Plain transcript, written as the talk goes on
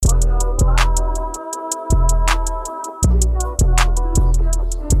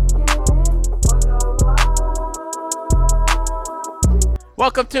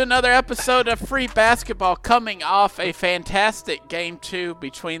Welcome to another episode of Free Basketball, coming off a fantastic Game 2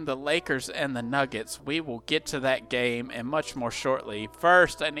 between the Lakers and the Nuggets. We will get to that game and much more shortly.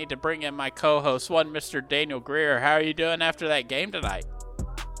 First, I need to bring in my co-host, Mr. Daniel Greer. How are you doing after that game tonight?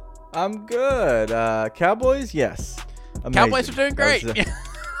 I'm good. Cowboys, yes. Amazing. Cowboys are doing great.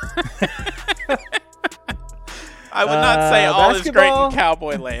 I would not say all is great in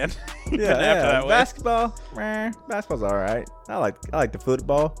Cowboy land. Yeah. Basketball's all right. I like the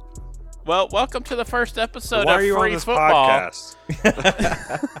football. Well, welcome to the first episode Why of are you Free on this Football. Podcast?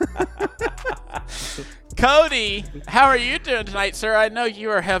 Cody, how are you doing tonight, sir? I know you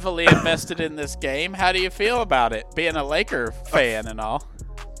are heavily invested in this game. How do you feel about it, being a Laker fan and all?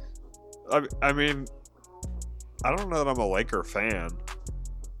 I mean, I don't know that I'm a Laker fan,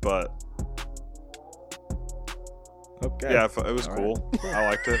 but okay. Yeah, it was all cool. Right. I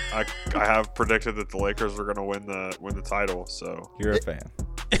liked it. I have predicted that the Lakers were going to win the title, so You're a fan.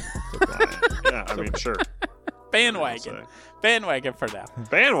 yeah. I mean, sure. Bandwagon for now.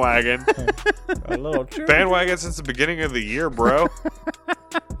 Bandwagon. A little true. Bandwagon since the beginning of the year, bro.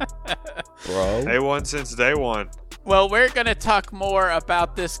 Bro. A1 since day one. Well, we're going to talk more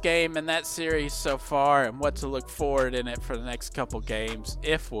about this game and that series so far and what to look forward in it for the next couple games,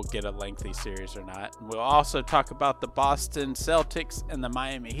 if we'll get a lengthy series or not. We'll also talk about the Boston Celtics and the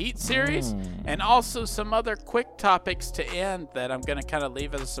Miami Heat series, and also some other quick topics to end that I'm going to kind of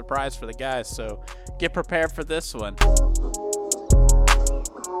leave as a surprise for the guys. So get prepared for this one.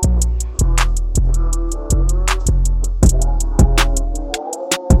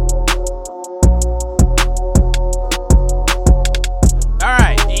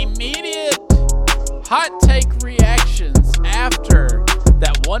 Hot take reactions after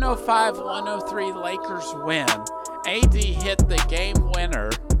that 105-103 Lakers win. AD hit the game winner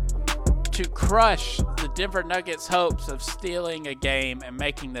to crush the Denver Nuggets' hopes of stealing a game and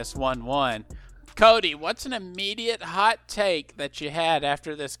making this 1-1. Cody, what's an immediate hot take that you had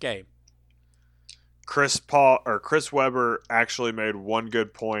after this game? Chris Webber actually made one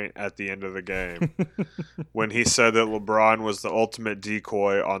good point at the end of the game when he said that LeBron was the ultimate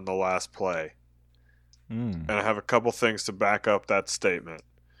decoy on the last play. And I have a couple things to back up that statement.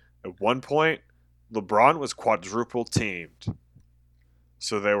 At one point, LeBron was quadruple teamed.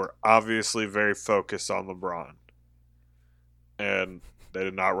 So they were obviously very focused on LeBron. And they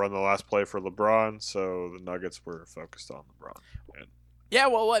did not run the last play for LeBron, so the Nuggets were focused on LeBron. Yeah,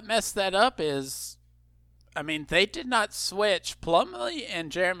 well, what messed that up is, I mean, they did not switch. Plumlee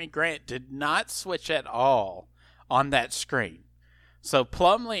and Jeremy Grant did not switch at all on that screen. So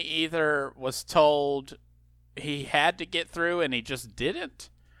Plumlee either was told he had to get through and he just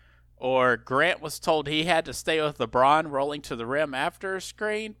didn't, or Grant was told he had to stay with LeBron rolling to the rim after a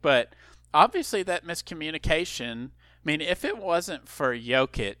screen. But obviously that miscommunication, I mean, if it wasn't for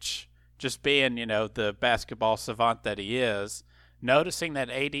Jokic just being, the basketball savant that he is, noticing that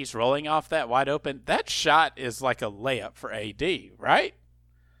AD's rolling off that wide open, that shot is like a layup for AD, right?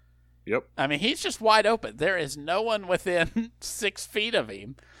 Yep. I mean, he's just wide open. There is no one within 6 feet of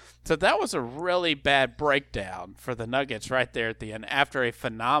him. So that was a really bad breakdown for the Nuggets right there at the end after a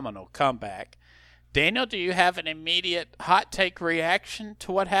phenomenal comeback. Daniel, do you have an immediate hot take reaction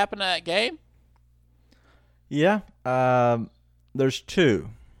to what happened in that game? Yeah. There's two.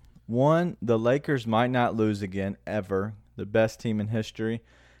 One, the Lakers might not lose again, ever. The best team in history.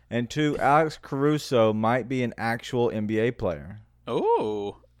 And two, Alex Caruso might be an actual NBA player.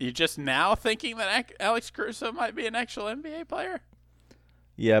 Ooh. You just now thinking that Alex Caruso might be an actual NBA player?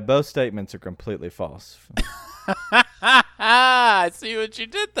 Yeah, both statements are completely false. I see what you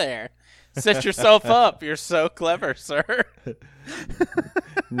did there. Set yourself up. You're so clever, sir.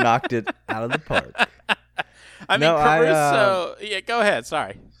 Knocked it out of the park. I mean, Caruso... yeah, go ahead.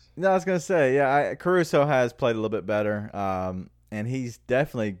 Sorry. No, I was going to say, Caruso has played a little bit better, and he's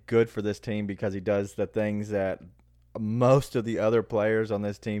definitely good for this team because he does the things that most of the other players on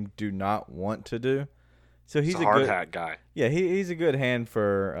this team do not want to do. So he's a hard hat guy. Yeah, he's a good hand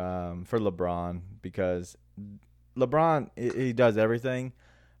for LeBron because LeBron he does everything,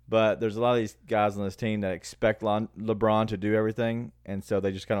 but there's a lot of these guys on this team that expect LeBron to do everything, and so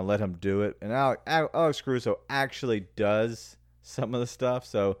they just kind of let him do it. And Alex Caruso actually does some of the stuff,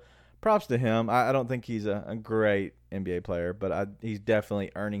 so props to him. I don't think he's a great NBA player, but he's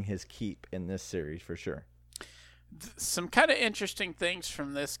definitely earning his keep in this series for sure. Some kind of interesting things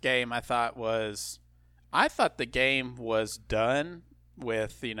from this game I thought the game was done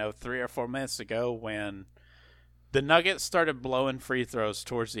with, 3 or 4 minutes ago when the Nuggets started blowing free throws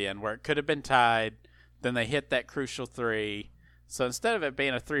towards the end where it could have been tied. Then they hit that crucial three. So instead of it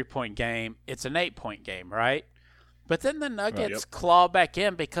being a 3-point game, it's an 8-point game, right? But then the Nuggets claw back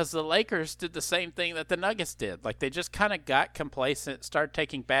in because the Lakers did the same thing that the Nuggets did. Like, they just kind of got complacent, started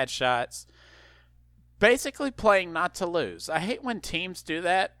taking bad shots, basically playing not to lose. I hate when teams do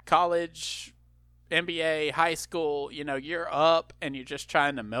that. College, NBA, high school, you're up and you're just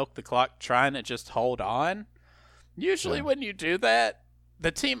trying to milk the clock, trying to just hold on. Usually when you do that,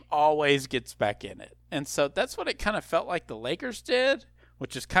 the team always gets back in it. And so that's what it kind of felt like the Lakers did,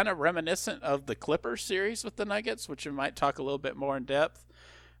 which is kind of reminiscent of the Clippers series with the Nuggets, which we might talk a little bit more in depth.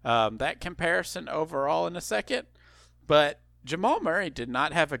 That comparison overall in a second. But Jamal Murray did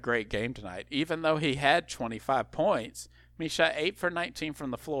not have a great game tonight, even though he had 25 points. He shot 8 for 19 from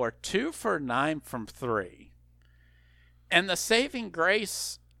the floor, 2 for 9 from 3. And the saving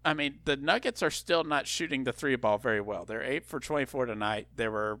grace, the Nuggets are still not shooting the 3 ball very well. They're 8 for 24 tonight. They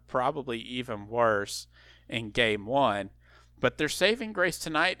were probably even worse in game 1. But their saving grace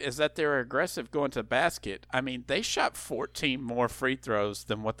tonight is that they're aggressive going to the basket. They shot 14 more free throws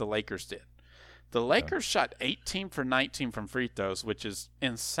than what the Lakers did. The Lakers shot 18 for 19 from free throws, which is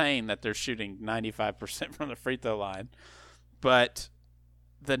insane that they're shooting 95% from the free throw line. But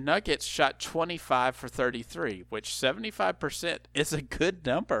the Nuggets shot 25 for 33, which 75% is a good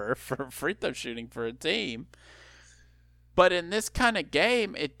number for free throw shooting for a team. But in this kind of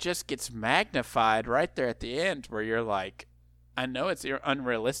game, it just gets magnified right there at the end where you're like, I know it's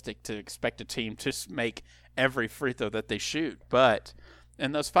unrealistic to expect a team to make every free throw that they shoot, but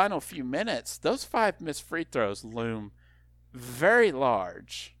in those final few minutes, those 5 missed free throws loom very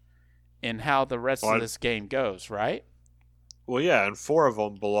large in how the rest of this game goes, right? Well, yeah, and 4 of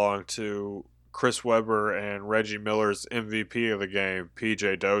them belong to Chris Webber and Reggie Miller's MVP of the game,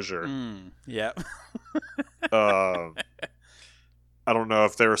 PJ Dozier. Yeah. I don't know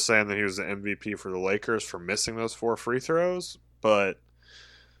if they were saying that he was the MVP for the Lakers for missing those 4 free throws, but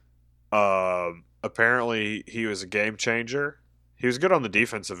apparently he was a game changer. He was good on the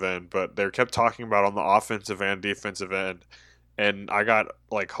defensive end, but they kept talking about on the offensive and defensive end. And I got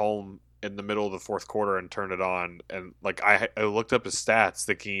home in the middle of the fourth quarter and turned it on, and I looked up his stats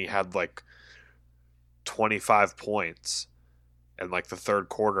thinking he had 25 points in the third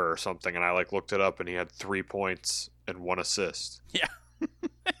quarter or something, and I looked it up and he had 3 points and 1 assist. Yeah.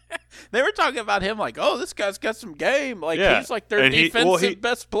 They were talking about him this guy's got some game. He's their defensive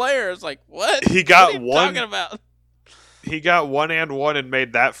best player. It's what? He got what are you one talking about? He got 1 and 1 and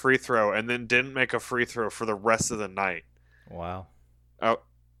made that free throw, and then didn't make a free throw for the rest of the night. Wow.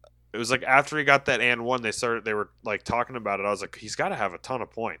 It was after he got that and 1, they were talking about it. I was like, he's got to have a ton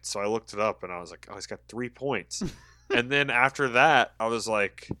of points. So I looked it up and I was like, oh, he's got 3 points. And then after that, I was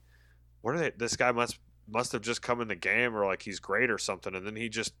like, what are they? This guy must have just come in the game, or he's great or something. And then he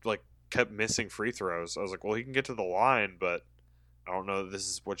just kept missing free throws. I was like, well, he can get to the line, but I don't know that this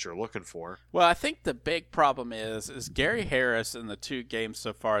is what you're looking for. Well, I think the big problem is Gary Harris in the 2 games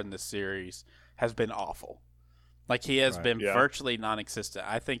so far in this series has been awful. He has been virtually non-existent.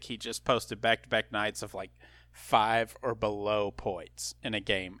 I think he just posted back-to-back nights of 5 or below points in a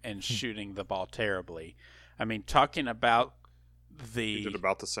game and shooting the ball terribly. Talking about he did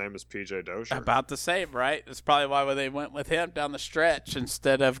about the same as PJ Dozier. About the same, right? That's probably why they went with him down the stretch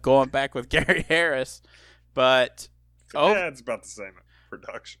instead of going back with Gary Harris. But it's about the same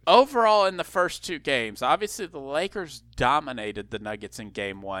production. Overall, in the first 2 games, obviously the Lakers dominated the Nuggets in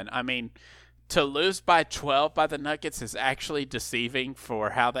game 1. To lose by 12 by the Nuggets is actually deceiving for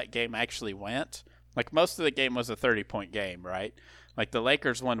how that game actually went. Most of the game was a 30-point game, right? The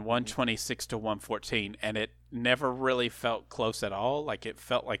Lakers won 126-114, and it never really felt close at all. It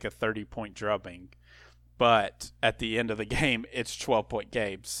felt like a 30-point drubbing. But at the end of the game, it's 12-point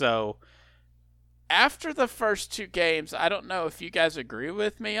game. So after the first 2 games, I don't know if you guys agree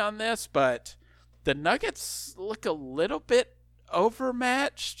with me on this, but the Nuggets look a little bit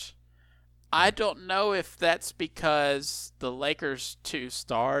overmatched. I don't know if that's because the Lakers' 2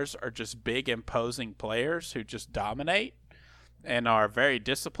 stars are just big, imposing players who just dominate and are very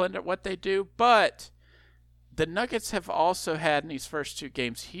disciplined at what they do, but the Nuggets have also had in these first 2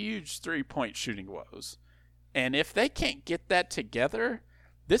 games huge 3-point shooting woes. And if they can't get that together,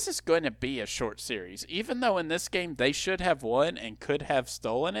 this is going to be a short series. Even though in this game they should have won and could have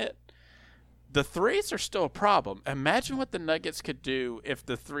stolen it, the threes are still a problem. Imagine what the Nuggets could do if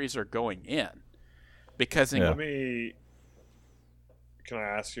the threes are going in. Because can I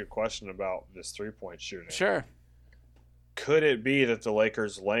ask you a question about this 3-point shooting? Sure. Could it be that the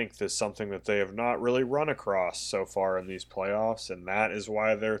Lakers' length is something that they have not really run across so far in these playoffs, and that is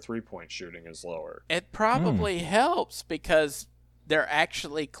why their 3-point shooting is lower? It probably helps because they're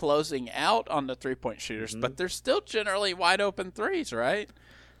actually closing out on the 3-point shooters, but they're still generally wide open threes, right?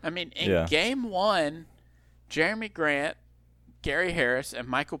 In game 1, Jeremy Grant, Gary Harris, and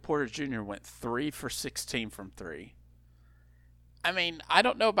Michael Porter Jr. went 3 for 16 from 3. I mean, I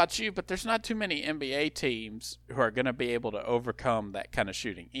don't know about you, but there's not too many NBA teams who are going to be able to overcome that kind of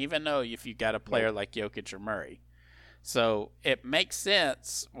shooting, even though if you got a player like Jokic or Murray. So it makes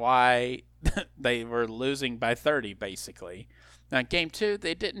sense why they were losing by 30, basically. Now, Game 2,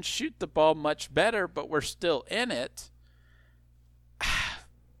 they didn't shoot the ball much better, but we're still in it.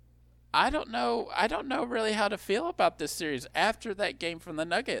 I don't know really how to feel about this series after that game from the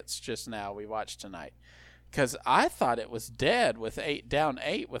Nuggets just now we watched tonight. Because I thought it was dead with down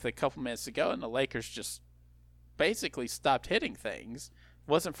 8 with a couple minutes to go, and the Lakers just basically stopped hitting things.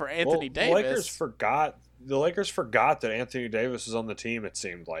 It wasn't for Anthony Davis. The Lakers forgot that Anthony Davis was on the team, it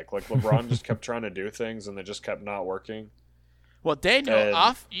seemed like. Like, LeBron just kept trying to do things, and they just kept not working. Well,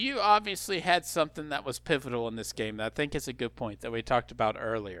 Daniel, you obviously had something that was pivotal in this game that I think is a good point that we talked about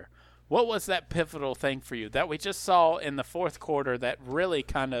earlier. What was that pivotal thing for you that we just saw in the fourth quarter that really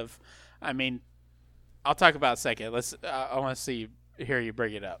kind of, I mean, I'll talk about it in a second. I want to hear you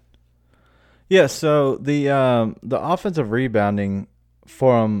bring it up. Yeah, so the offensive rebounding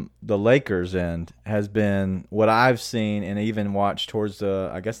from the Lakers' end has been what I've seen and even watched towards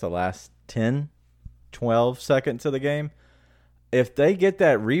the last 10, 12 seconds of the game. If they get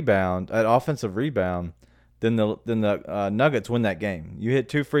that offensive rebound, then the Nuggets win that game. You hit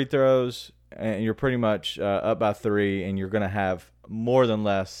 2 free throws, and you're pretty much up by 3, and you're going to have more than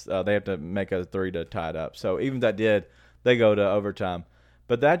less. They have to make a 3 to tie it up. So even if that did, they go to overtime.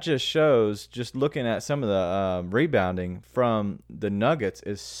 But that just shows, just looking at some of the rebounding from the Nuggets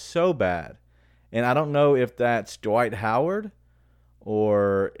is so bad. And I don't know if that's Dwight Howard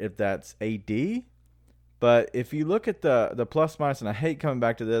or if that's AD. But if you look at the plus minus, and I hate coming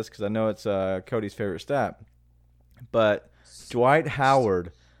back to this because I know it's Cody's favorite stat, but Dwight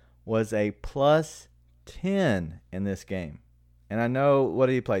Howard was a plus 10 in this game. And I know, what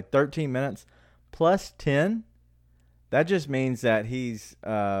did he play, 13 minutes? Plus 10? That just means that he's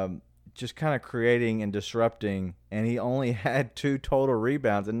just kind of creating and disrupting, and he only had 2 total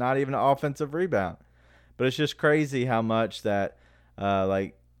rebounds and not even an offensive rebound. But it's just crazy how much that,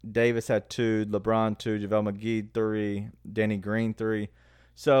 Davis had 2, LeBron 2, JaVale McGee 3, Danny Green 3.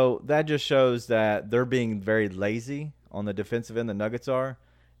 So that just shows that they're being very lazy on the defensive end, the Nuggets are,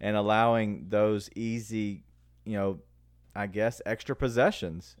 and allowing those easy, extra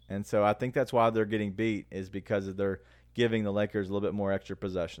possessions. And so I think that's why they're getting beat, is because they're giving the Lakers a little bit more extra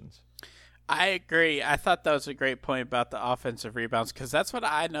possessions. I agree. I thought that was a great point about the offensive rebounds, because that's what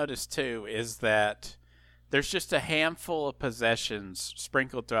I noticed too, is that there's just a handful of possessions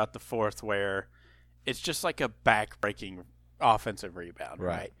sprinkled throughout the fourth where it's just like a back-breaking offensive rebound,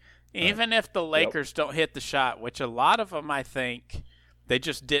 right? Even if the Lakers don't hit the shot, which a lot of them I think they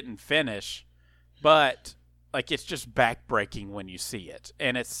just didn't finish, but it's just back-breaking when you see it.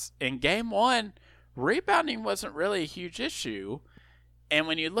 And it's in Game 1, rebounding wasn't really a huge issue. And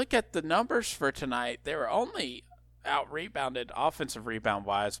when you look at the numbers for tonight, they were only out-rebounded offensive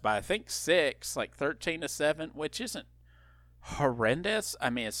rebound-wise by, I think, 6, 13-7, which isn't horrendous. I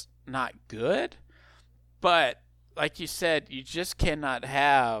mean, it's not good. But, like you said, you just cannot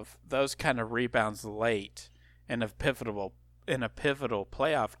have those kind of rebounds late in a pivotal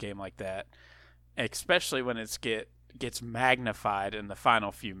playoff game like that, especially when it gets magnified in the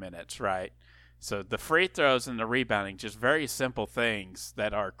final few minutes, right? So the free throws and the rebounding, just very simple things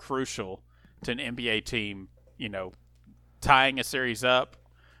that are crucial to an NBA team, tying a series up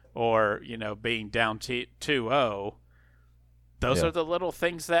or, being down 2-0. Those are the little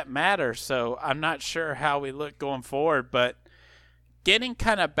things that matter. So I'm not sure how we look going forward, but getting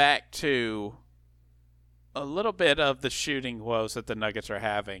kind of back to a little bit of the shooting woes that the Nuggets are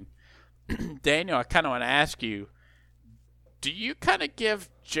having. Daniel, I kind of want to ask you, do you kind of give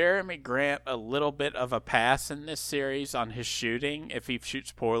Jeremy Grant a little bit of a pass in this series on his shooting if he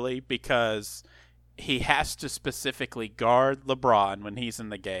shoots poorly, because he has to specifically guard LeBron when he's in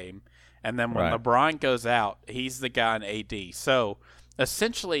the game, and then when LeBron goes out, he's the guy in AD. So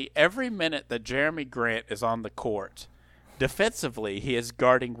essentially every minute that Jeremy Grant is on the court, defensively he is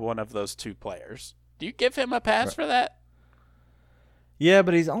guarding one of those 2 players. Do you give him a pass for that? Yeah,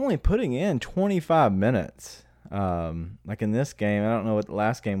 but he's only putting in 25 minutes. In this game, I don't know what the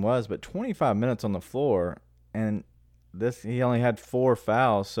last game was, but 25 minutes on the floor, and he only had 4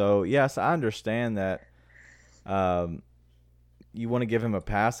 fouls. So yes, I understand that you want to give him a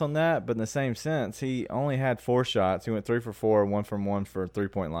pass on that, but in the same sense, he only had 4 shots. He went 3 for 4, 1 from 1 for a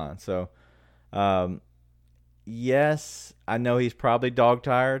 3-point line. So yes, I know he's probably dog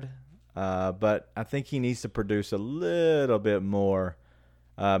tired, but I think he needs to produce a little bit more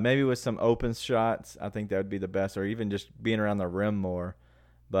Maybe with some open shots, I think that would be the best, or even just being around the rim more.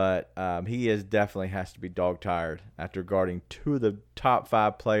 But he is definitely has to be dog tired after guarding 2 of the top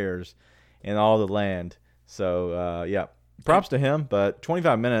 5 players in all the land. So, yeah, props to him. But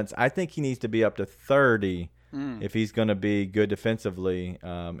 25 minutes, I think he needs to be up to 30 if he's going to be good defensively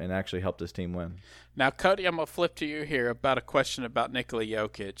and actually help this team win. Now, Cody, I'm going to flip to you here about a question about Nikola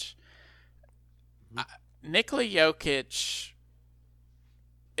Jokic. Nikola Jokic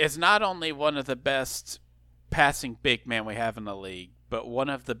is not only one of the best passing big men we have in the league, but one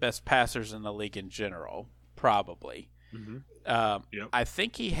of the best passers in the league in general, probably. Yep. I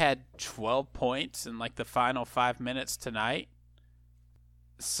think he had 12 points in like the final 5 minutes tonight.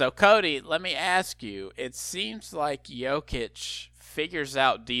 So, Cody, let me ask you, it seems like Jokic figures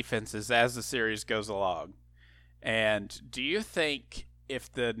out defenses as the series goes along. And do you think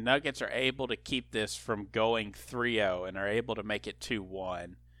if the Nuggets are able to keep this from going 3-0 and are able to make it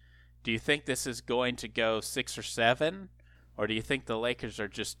 2-1, do you think this is going to go 6 or 7? Or do you think the Lakers are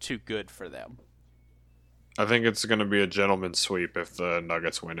just too good for them? I think it's going to be a gentleman's sweep if the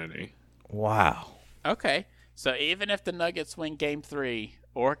Nuggets win any. Wow. Okay. So even if the Nuggets win Game 3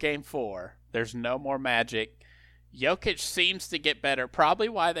 or Game 4, there's no more magic. Jokic seems to get better. Probably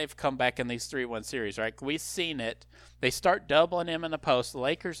why they've come back in these 3-1 series, right? We've seen it. They start doubling him in the post. The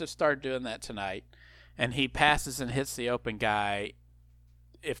Lakers have started doing that tonight. And he passes and hits the open guy.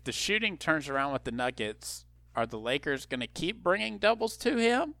 If the shooting turns around with the Nuggets, are the Lakers going to keep bringing doubles to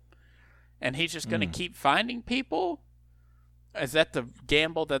him? And he's just going to keep finding people? Is that the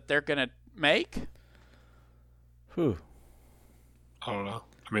gamble that they're going to make? Whew. I don't know.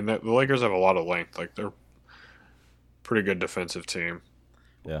 I mean, the Lakers have a lot of length. Like, they're a pretty good defensive team.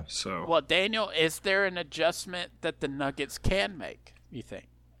 Yeah. So. Well, Daniel, is there an adjustment that the Nuggets can make, you think?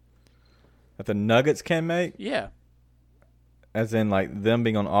 That the Nuggets can make? Yeah. As in, like, them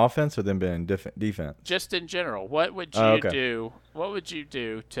being on offense or them being defense? Just in general, what would you do? What would you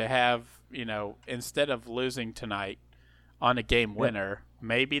do to have, instead of losing tonight on a game winner,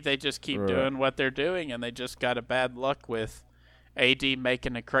 maybe they just keep doing what they're doing and they just got a bad luck with AD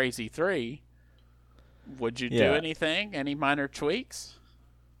making a crazy 3. Would you do anything? Any minor tweaks?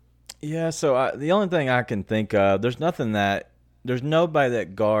 Yeah, so the only thing I can think of, there's nobody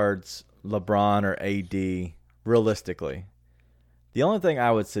that guards LeBron or AD realistically. The only thing I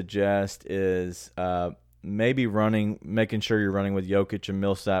would suggest is making sure you're running with Jokic and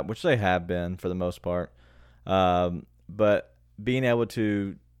Millsap, which they have been for the most part. But being able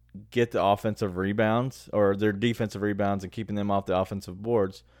to get the offensive rebounds or their defensive rebounds and keeping them off the offensive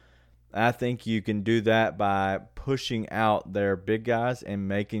boards, I think you can do that by pushing out their big guys and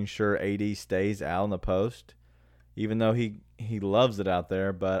making sure AD stays out in the post, even though he loves it out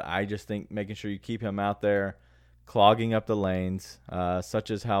there. But I just think making sure you keep him out there, clogging up the lanes,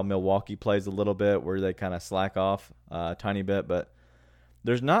 such as how Milwaukee plays a little bit where they kind of slack off a tiny bit. But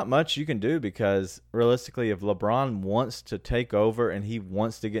there's not much you can do because realistically, if LeBron wants to take over and he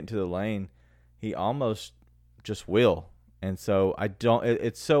wants to get into the lane, he almost just will. And so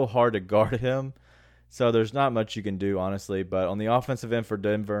it's so hard to guard him. So there's not much you can do, honestly. But on the offensive end for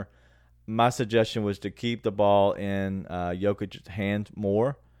Denver, my suggestion was to keep the ball in Jokic's hand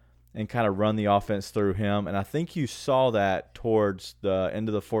more and kind of run the offense through him. And I think you saw that towards the end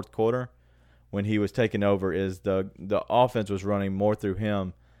of the fourth quarter when he was taking over, is the offense was running more through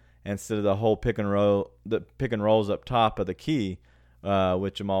him instead of the whole pick and rolls up top of the key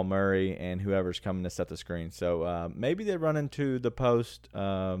with Jamal Murray and whoever's coming to set the screen. So maybe they run into the post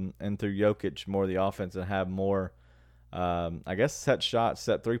and through Jokic more of the offense and have more, I guess, set shots,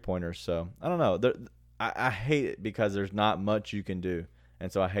 set three-pointers. So I don't know. I hate it because there's not much you can do.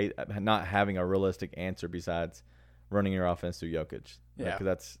 And so I hate not having a realistic answer besides running your offense through Jokic. Yeah.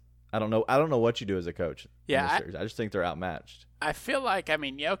 Because I don't know what you do as a coach. Yeah. I just think they're outmatched. I feel like,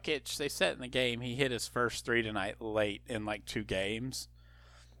 Jokic, they said in the game, he hit his first 3 tonight late in like 2 games.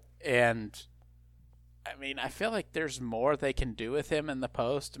 And, I feel like there's more they can do with him in the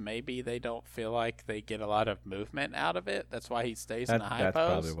post. Maybe they don't feel like they get a lot of movement out of it. That's why he stays in the high that's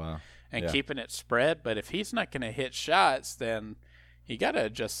post. Probably why. And keeping it spread. But if he's not going to hit shots, then you got to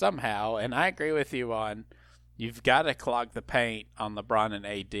adjust somehow. And I agree with you on you've got to clog the paint on LeBron and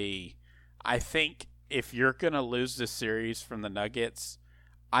AD. I think if you're going to lose this series from the Nuggets,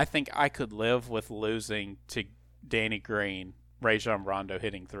 I think I could live with losing to Danny Green, Rajon Rondo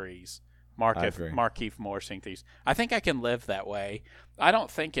hitting threes, Markieff Morris hitting threes. I think I can live that way. I don't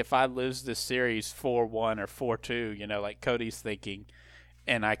think if I lose this series 4-1 or 4-2, like Cody's thinking,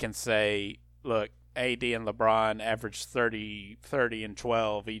 and I can say, look, AD and LeBron average 30 and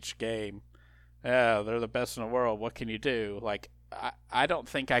 12 each game. Yeah, they're the best in the world. What can you do? Like, I don't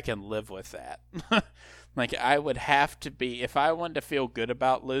think I can live with that. Like, I would have to be, if I wanted to feel good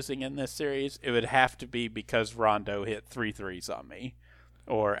about losing in this series, it would have to be because Rondo hit 3 threes on me,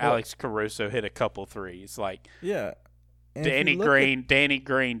 or Alex Caruso hit a couple threes. Like, Yeah. And Danny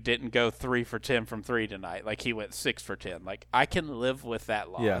Green didn't go 3 for 10 from 3 tonight. Like, he went 6 for 10. Like, I can live with that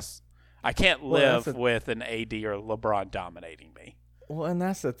loss. Yeah. I can't live with an AD or LeBron dominating me. Well, and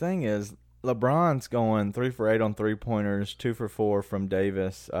that's the thing is LeBron's going 3 for 8 on 3-pointers, 2 for 4 from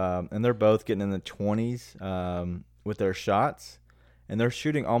Davis, and they're both getting in the 20s with their shots, and they're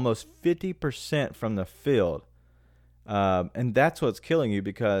shooting almost 50% from the field. And that's what's killing you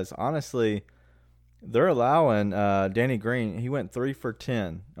because, honestly, they're allowing Danny Green. He went 3 for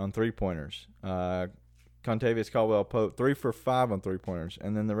 10 on 3-pointers. Contavious Caldwell-Pope, 3 for 5 on 3-pointers.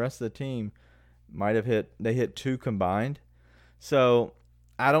 And then the rest of the team they hit 2 combined. So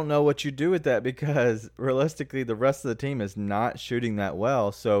I don't know what you do with that because, realistically, the rest of the team is not shooting that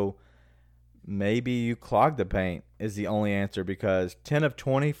well. So maybe you clog the paint is the only answer because 10 of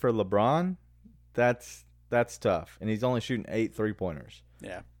 20 for LeBron, that's tough. And he's only shooting 8 3-pointers.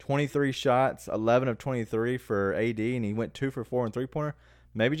 Yeah. 23 shots, 11 of 23 for AD, and he went 2 for 4 on 3-pointer.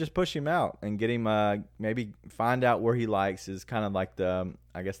 Maybe just push him out and get him maybe find out where he likes is kind of like the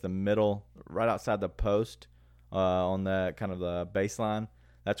middle, right outside the post on the kind of the baseline.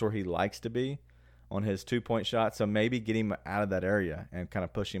 That's where he likes to be on his 2-point shot. So maybe get him out of that area and kind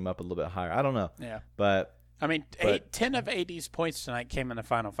of push him up a little bit higher. I don't know. Yeah. But I mean, 10 of AD's points tonight came in the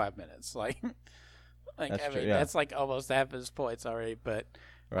final 5 minutes. That's like almost half his points already. But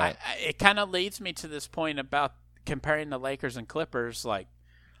right. It kind of leads me to this point about comparing the Lakers and Clippers. Like,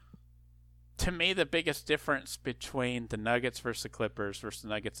 to me, the biggest difference between the Nuggets versus the Clippers versus the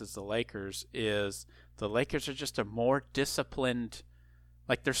Nuggets is the Lakers is the Lakers are just a more disciplined,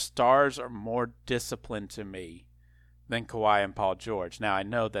 like their stars are more disciplined to me than Kawhi and Paul George. Now, I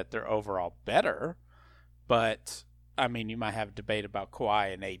know that they're overall better, but, I mean, you might have a debate about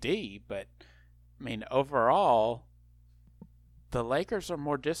Kawhi and AD, but, I mean, overall, the Lakers are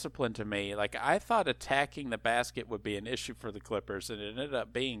more disciplined to me. Like, I thought attacking the basket would be an issue for the Clippers, and it ended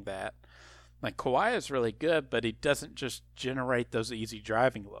up being that. Like, Kawhi is really good, but he doesn't just generate those easy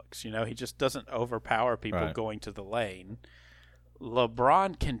driving looks. You know, he just doesn't overpower people going to the lane.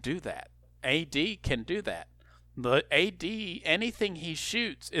 LeBron can do that. AD can do that. The AD, anything he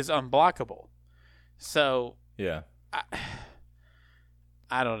shoots is unblockable. So, yeah,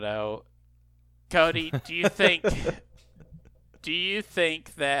 I don't know. Cody, do you think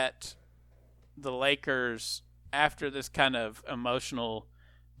that the Lakers, after this kind of emotional,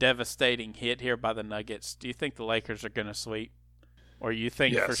 devastating hit here by the Nuggets, do you think the Lakers are going to sweep? Or you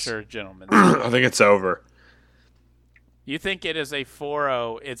think for sure, gentlemen? I think it's over. You think it is a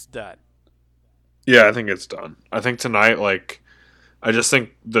 4-0, it's done? Yeah, I think it's done. I think tonight, I just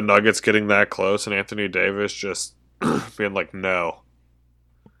think the Nuggets getting that close and Anthony Davis just being like, no.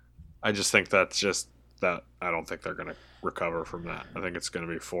 I just think that's just that. I don't think they're going to recover from that. I think it's going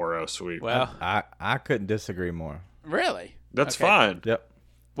to be 4-0 sweep. Well, I couldn't disagree more. Really? That's fine. Yep.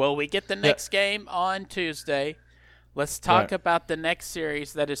 Well, we get the next game on Tuesday. Let's talk about the next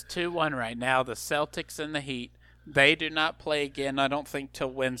series that is 2-1 right now, the Celtics and the Heat. They do not play again, I don't think, till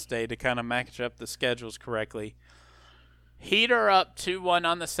Wednesday to kind of match up the schedules correctly. Heat are up 2-1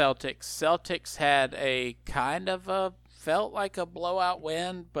 on the Celtics. Celtics had a kind of felt like a blowout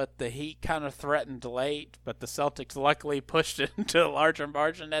win, but the Heat kind of threatened late. But the Celtics luckily pushed it into a larger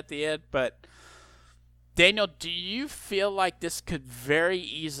margin at the end. But, Daniel, do you feel like this could very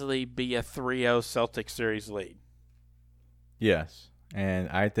easily be a 3-0 Celtics series lead? Yes. And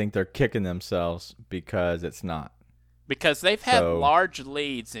I think they're kicking themselves because it's not. Because they've had large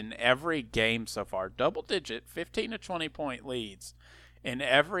leads in every game so far, double-digit, 15 to 20-point leads in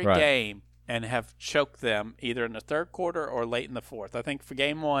every game, and have choked them either in the third quarter or late in the fourth. I think for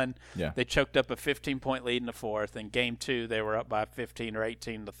Game 1, they choked up a 15-point lead in the fourth. In Game 2, they were up by 15 or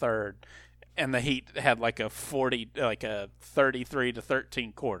 18 in the third, and the Heat had like a 33 to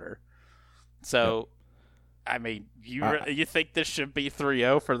 13 quarter. So, I mean, you think this should be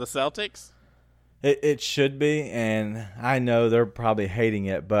 3-0 for the Celtics? It should be, and I know they're probably hating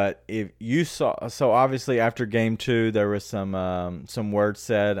it, but if you saw, so obviously after Game 2, there was some words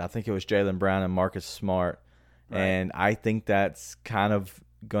said. I think it was Jaylen Brown and Marcus Smart, and I think that's kind of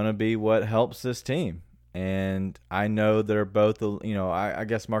going to be what helps this team. And I know they're both, I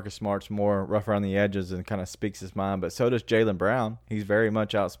guess Marcus Smart's more rough around the edges and kind of speaks his mind, but so does Jaylen Brown. He's very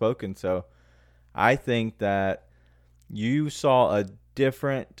much outspoken, so I think that you saw a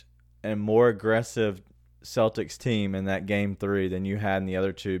different and more aggressive Celtics team in that Game 3 than you had in the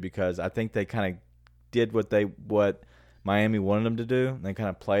other two, because I think they kind of did what Miami wanted them to do. They kind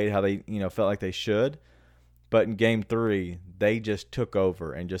of played how they felt like they should. But in Game 3, they just took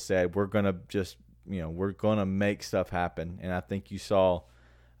over and just said, we're gonna make stuff happen. And I think you saw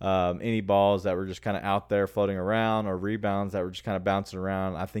any balls that were just kind of out there floating around or rebounds that were just kind of bouncing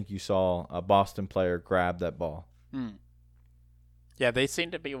around. I think you saw a Boston player grab that ball. Yeah, they seem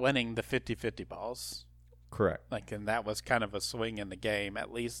to be winning the 50-50 balls. Correct. And that was kind of a swing in the game,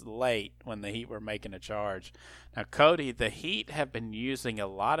 at least late when the Heat were making a charge. Now, Cody, the Heat have been using a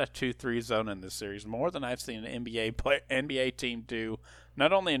lot of 2-3 zone in this series, more than I've seen an NBA team do,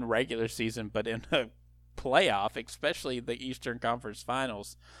 not only in regular season, but in a playoff, especially the Eastern Conference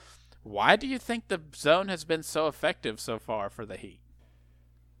Finals. Why do you think the zone has been so effective so far for the Heat?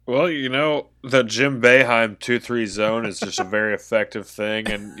 Well, the Jim Boeheim 2-3 zone is just a very effective thing,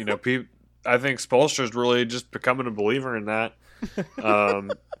 and I think Spoelstra's really just becoming a believer in that.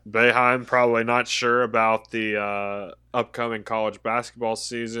 Boeheim probably not sure about the upcoming college basketball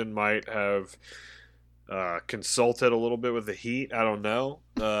season, might have consulted a little bit with the Heat. I don't know.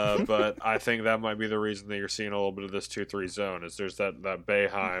 But I think that might be the reason that you're seeing a little bit of this 2-3 zone is there's that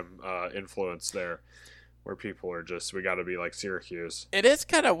Boeheim influence there where people are just, we got to be like Syracuse. It is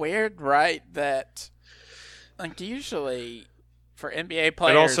kind of weird, right, that usually for NBA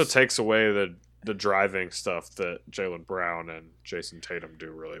players. It also takes away the driving stuff that Jaylen Brown and Jason Tatum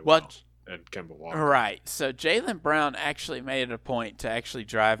do really well. And Kemba Walker. Right. So Jaylen Brown actually made it a point to actually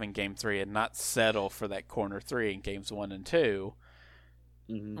drive in Game 3 and not settle for that corner 3 in Games 1 and 2,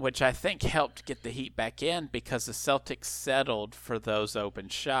 which I think helped get the Heat back in because the Celtics settled for those open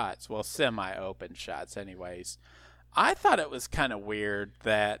shots. Well, semi-open shots anyways. I thought it was kind of weird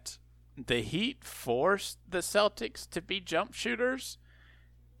that the Heat forced the Celtics to be jump shooters.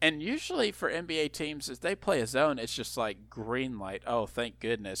 And usually for NBA teams, as they play a zone, it's just like green light. Oh, thank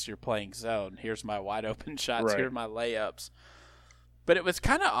goodness you're playing zone. Here's my wide open shots. Right. Here's my layups. But it was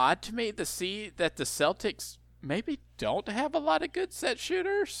kind of odd to me to see that the Celtics maybe don't have a lot of good set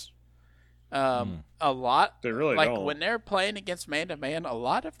shooters. A lot. They really like don't. when they're playing against man-to-man, a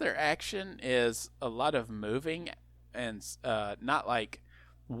lot of their action is a lot of moving and not like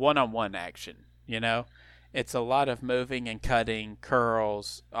one-on-one action, It's a lot of moving and cutting,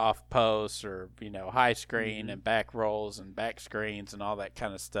 curls, off posts, or, high screen and back rolls and back screens and all that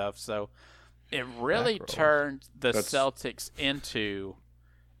kind of stuff. So it really turned the Celtics into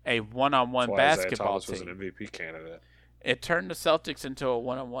a one-on-one basketball team. Was an MVP candidate. It turned the Celtics into a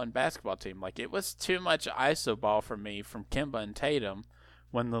one-on-one basketball team. Like, it was too much iso ball for me from Kemba and Tatum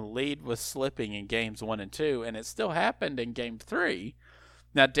when the lead was slipping in Games 1 and 2, and it still happened in Game 3.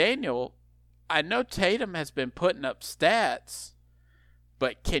 Now, Daniel, I know Tatum has been putting up stats,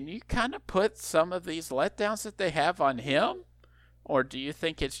 but can you kind of put some of these letdowns that they have on him? Or do you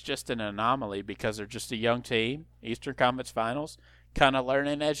think it's just an anomaly because they're just a young team, Eastern Conference Finals, kind of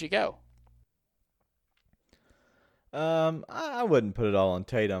learning as you go? I wouldn't put it all on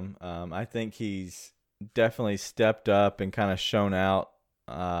Tatum. I think he's definitely stepped up and kind of shown out,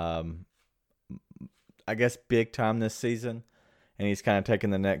 I guess, big time this season. And he's kind of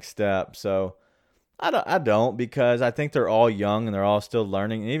taken the next step. So I don't because I think they're all young and they're all still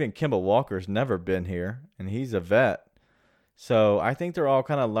learning. And even Kemba Walker's never been here, and he's a vet. So I think they're all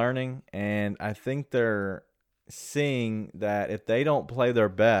kind of learning, and I think they're seeing that if they don't play their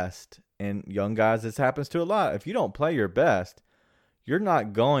best, and young guys, this happens to a lot. If you don't play your best, you're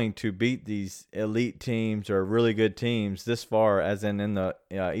not going to beat these elite teams or really good teams this far as in the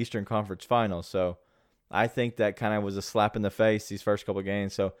Eastern Conference Finals. So I think that kind of was a slap in the face these first couple of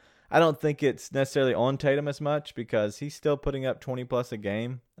games. So I don't think it's necessarily on Tatum as much because he's still putting up 20-plus a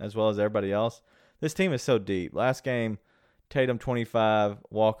game as well as everybody else. This team is so deep. Last game, Tatum 25,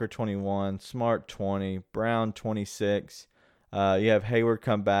 Walker 21, Smart 20, Brown 26. You have Hayward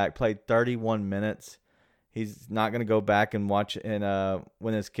come back, played 31 minutes. He's not going to go back and watch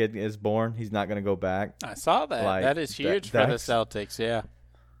when his kid is born. He's not going to go back. I saw that. That is huge for the Celtics, yeah.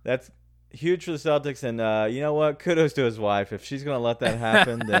 That's huge for the Celtics, and you know what? Kudos to his wife. If she's going to let that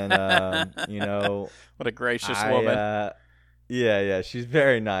happen, then what a gracious woman. Yeah, she's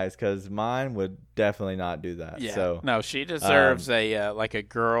very nice because mine would definitely not do that. Yeah, so no, she deserves a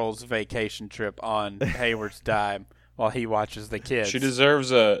girl's vacation trip on Hayward's dime while he watches the kids. She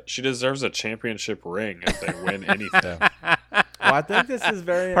deserves a championship ring if they win anything. Well, I think this is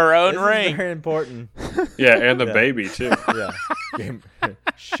her own ring. Is very important. Yeah, and the baby too. Yeah,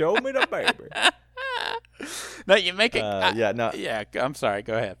 show me the baby. No, you make it. Yeah, I'm sorry.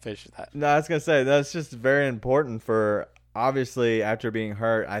 Go ahead, finish that. No, I was gonna say that's just very important for. Obviously, after being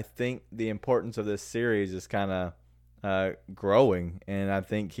hurt, I think the importance of this series is kind of growing, and I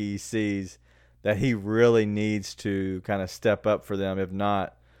think he sees that he really needs to kind of step up for them. If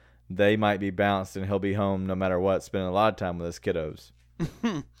not, they might be bounced and he'll be home no matter what, spending a lot of time with his kiddos.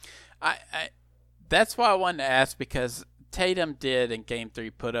 I that's why I wanted to ask, because Tatum did in Game 3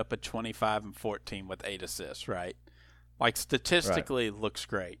 put up a 25 and 14 with 8 assists, right? Like statistically looks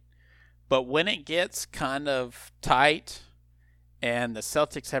great. But when it gets kind of tight and the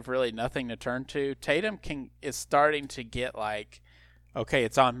Celtics have really nothing to turn to, Tatum is starting to get like, okay,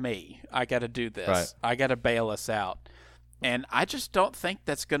 it's on me. I got to do this. Right. I got to bail us out. And I just don't think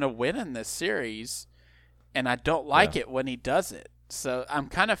that's going to win in this series, and I don't like it when he does it. So I'm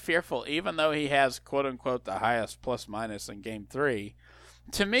kind of fearful, even though he has, quote-unquote, the highest plus-minus in Game 3.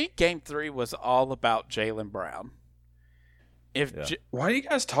 To me, Game 3 was all about Jaylen Brown. Why do you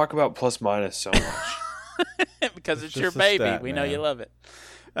guys talk about plus-minus so much? Because it's your baby. Stat, we know man. you love it.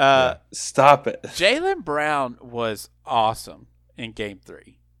 Stop it. Jaylen Brown was awesome in Game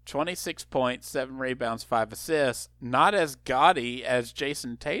 3. 26 points, 7 rebounds, 5 assists. Not as gaudy as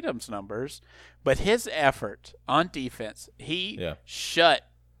Jason Tatum's numbers, but his effort on defense, he shut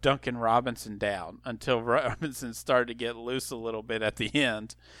Duncan Robinson down until Robinson started to get loose a little bit at the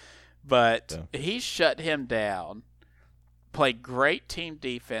end. But he shut him down, played great team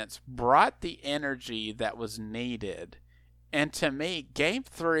defense, brought the energy that was needed. And to me, Game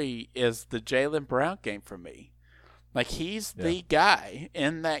 3 is the Jaylen Brown game for me. Like, he's the guy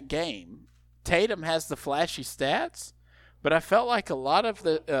in that game. Tatum has the flashy stats, but I felt like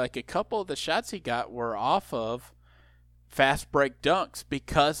a couple of the shots he got were off of fast break dunks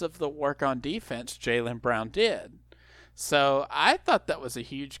because of the work on defense Jaylen Brown did. So I thought that was a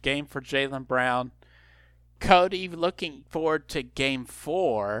huge game for Jaylen Brown. Cody, looking forward to Game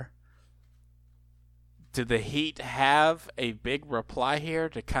 4. Do the Heat have a big reply here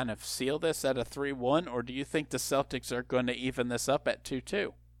to kind of seal this at a 3-1, or do you think the Celtics are going to even this up at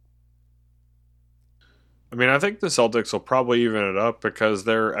 2-2? I mean, I think the Celtics will probably even it up because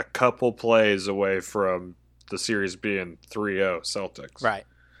they're a couple plays away from the series being 3-0 Celtics. Right.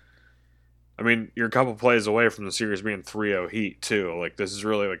 I mean, you're a couple plays away from the series being 3-0 Heat, too. Like, this is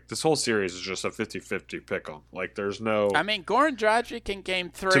really, like, this whole series is just a 50-50 pick-em. Like, there's no... I mean, Goran Dragic in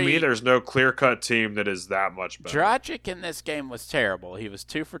Game 3... To me, there's no clear-cut team that is that much better. Dragic in this game was terrible. He was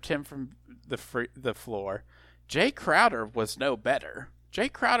 2 for 10 from the floor. Jay Crowder was no better. Jay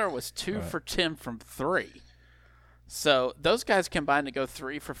Crowder was 2 for 10 from 3. So those guys combined to go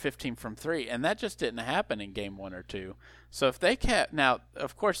 3 for 15 from 3, and that just didn't happen in Game 1 or 2. So if they kept... Now,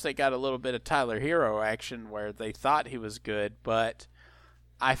 of course, they got a little bit of Tyler Hero action where they thought he was good, but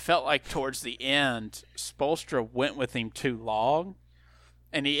I felt like towards the end, Spoelstra went with him too long,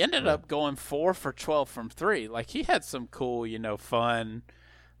 and he ended up going 4 for 12 from 3. Like, he had some cool, fun,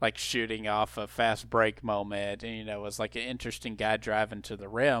 like, shooting off a fast break moment, and, was like an interesting guy driving to the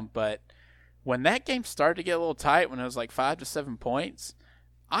rim, but... When that game started to get a little tight, when it was like 5 to 7 points,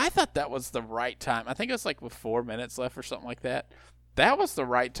 I thought that was the right time. I think it was like with 4 minutes left or something like that. That was the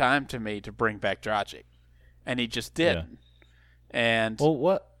right time to me to bring back Dragic, and he just didn't. And So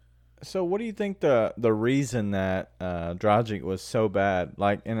what do you think the reason that Dragic was so bad?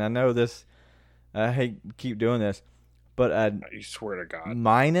 Like, and I know this, I hate to keep doing this, but I swear to God,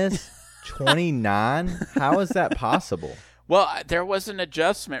 minus 29. How is that possible? Well, there was an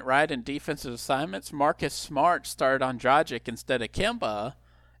adjustment, right, in defensive assignments. Marcus Smart started on Dragic instead of Kemba,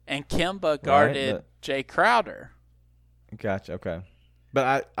 and Kemba guarded Jay Crowder. Gotcha, okay.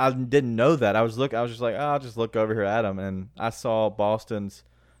 But I didn't know that. I was just like, I'll just look over here at him, and I saw Boston's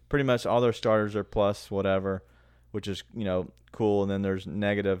pretty much all their starters are plus whatever, which is, cool, and then there's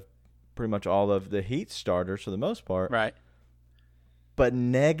negative pretty much all of the Heat starters for the most part. Right. But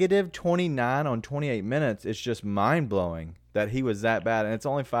negative 29 on 28 minutes is just mind-blowing that he was that bad. And it's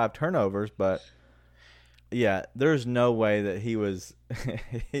only 5 turnovers, but, yeah, there's no way that he was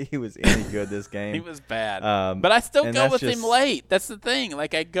he was any good this game. He was bad. But I still go with him late. That's the thing.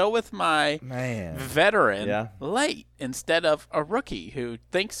 Like, I go with my veteran late instead of a rookie who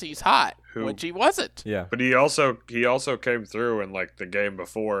thinks he's hot, which he wasn't. Yeah. But he also came through in, like, the game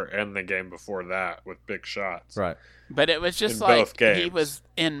before and the game before that with big shots. Right. But it was just like he was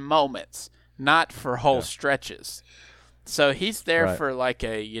in moments, not for whole stretches. So he's there for like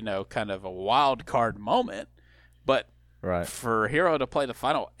a, kind of a wild card moment. But for Hero to play the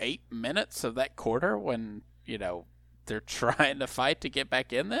final 8 minutes of that quarter when, they're trying to fight to get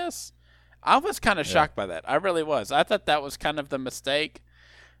back in this, I was kind of shocked by that. I really was. I thought that was kind of the mistake.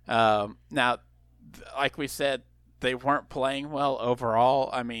 Now, like we said, they weren't playing well overall.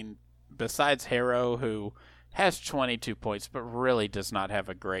 I mean, besides Hero, who has 22 points but really does not have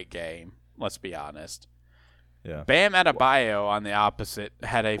a great game, let's be honest. Yeah. Bam Adebayo, on the opposite,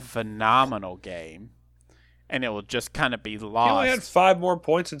 had a phenomenal game, and it will just kind of be lost. He only had 5 more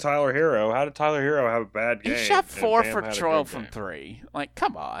points than Tyler Hero. How did Tyler Hero have a bad game? He shot 4 and for Bam had a 12 good from game? 3. Like,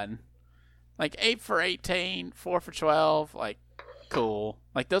 come on. Like, 8 for 18, 4 for 12. Like, cool.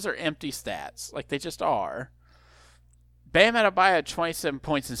 Like, those are empty stats. Like, they just are. Bam Adebayo had 27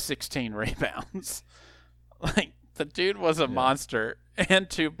 points and 16 rebounds. Like, the dude was a monster. And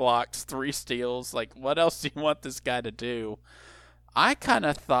 2 blocks, 3 steals. Like, what else do you want this guy to do? I kind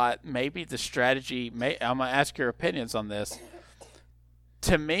of thought maybe the strategy, I'm going to ask your opinions on this.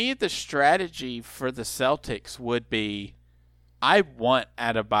 To me, the strategy for the Celtics would be, I want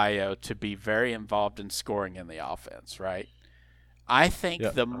Adebayo to be very involved in scoring in the offense, right? I think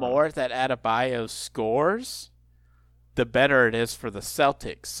the more that Adebayo scores, the better it is for the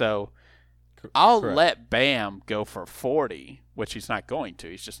Celtics. So I'll let Bam go for 40, which he's not going to.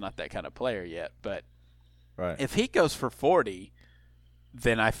 He's just not that kind of player yet. But if he goes for 40,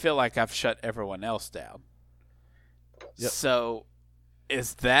 then I feel like I've shut everyone else down. Yep. So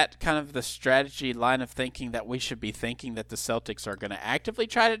is that kind of the strategy line of thinking that we should be thinking that the Celtics are going to actively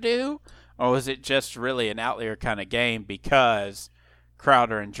try to do? Or was it just really an outlier kind of game because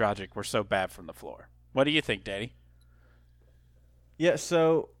Crowder and Dragic were so bad from the floor? What do you think, Danny? Yeah,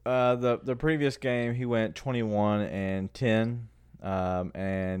 so the previous game, he went 21 and 10.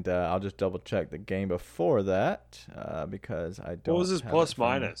 And I'll just double check the game before that because I don't. What was his plus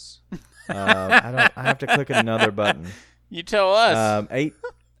minus? I have to click another button. You tell us.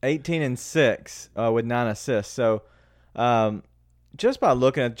 18 and 6 with 9 assists. So just by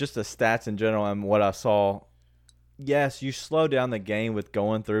looking at just the stats in general and what I saw, yes, you slow down the game with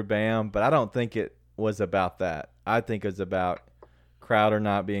going through Bam, but I don't think it was about that. I think it was about Crowder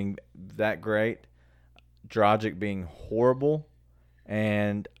not being that great, Dragic being horrible.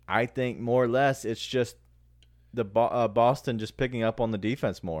 And I think more or less it's just the Boston just picking up on the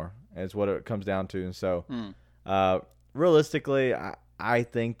defense more is what it comes down to. And so realistically, I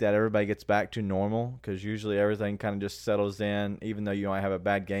think that everybody gets back to normal because usually everything kind of just settles in, even though you might have a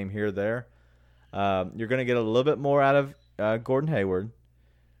bad game here or there. You're going to get a little bit more out of Gordon Hayward.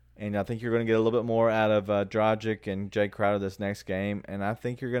 And I think you're going to get a little bit more out of Dragic and Jay Crowder this next game. And I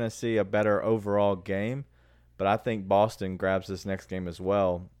think you're going to see a better overall game. But I think Boston grabs this next game as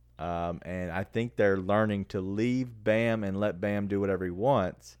well. And I think they're learning to leave Bam and let Bam do whatever he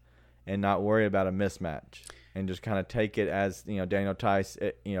wants and not worry about a mismatch and just kind of take it as, Daniel Tice,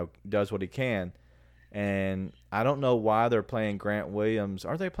 does what he can. And I don't know why they're playing Grant Williams.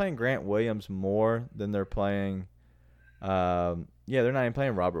 Are they playing Grant Williams more than they're playing they're not even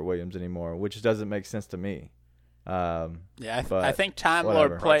playing Robert Williams anymore, which doesn't make sense to me. I think Time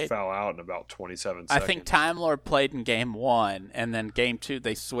Lord played. Fell out in about 27 seconds. I think Time Lord played in game 1, and then game 2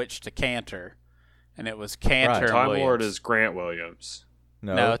 they switched to Cantor, and it was Cantor. Time Williams. Lord is Grant Williams.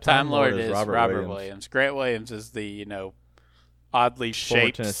 No, Time Lord is Robert Williams. Grant Williams is the oddly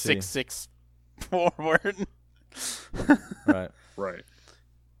shaped 6'6" forward. Right.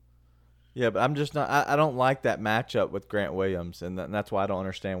 Yeah, but I'm just not. I don't like that matchup with Grant Williams, and that's why I don't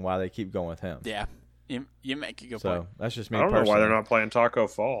understand why they keep going with him. Yeah. You make a good point. So that's just me. I don't know why they're not playing Taco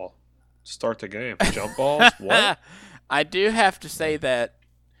Fall. Start the game. Jump balls? What? I do have to say that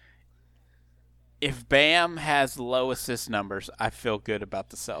if Bam has low assist numbers, I feel good about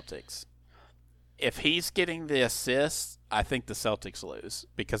the Celtics. If he's getting the assists, I think the Celtics lose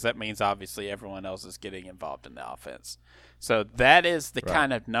because that means obviously everyone else is getting involved in the offense. So that is the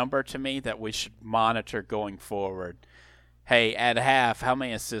kind of number to me that we should monitor going forward. Hey, at half, how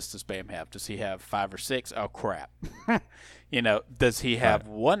many assists does Bam have? Does he have 5 or 6? Oh, crap. Does he have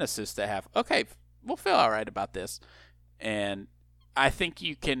 1 assist at half? Okay, we'll feel all right about this. And I think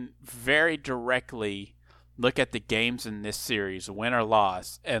you can very directly look at the games in this series, win or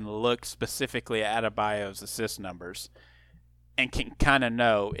loss, and look specifically at Adebayo's assist numbers and can kind of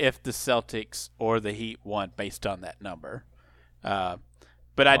know if the Celtics or the Heat won based on that number.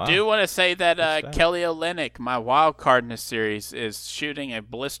 But I do want to say that Kelly Olynyk, my wild card in this series, is shooting a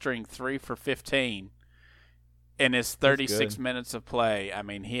blistering 3 for 15 in his 36 minutes of play. I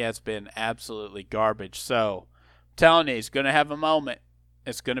mean, he has been absolutely garbage. So, I'm telling you, he's going to have a moment.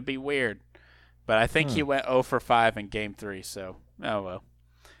 It's going to be weird. But I think he went 0 for 5 in Game 3, so, oh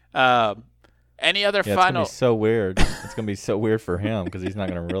well. Any other final? It's going to be so weird. It's going to be so weird for him because he's not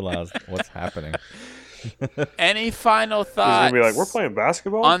going to realize what's happening. Any final thoughts? He's going to be like, we're playing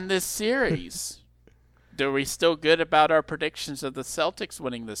basketball? On this series? Are we still good about our predictions of the Celtics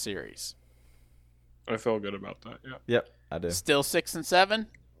winning the series? I feel good about that, yeah. Yep, I do. Still 6 and 7?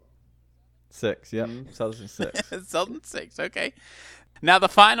 6, yep. Celtics 6. Celtics 6, okay. Now, the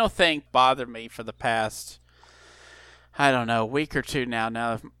final thing bothered me for the past I don't know, a week or two now.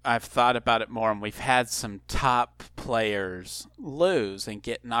 Now I've thought about it more, and we've had some top players lose and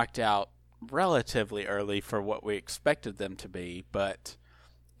get knocked out relatively early for what we expected them to be. But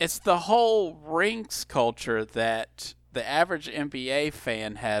it's the whole rings culture that the average NBA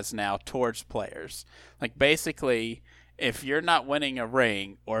fan has now towards players. Like basically, if you're not winning a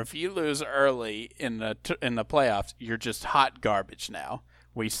ring or if you lose early in the playoffs, you're just hot garbage now.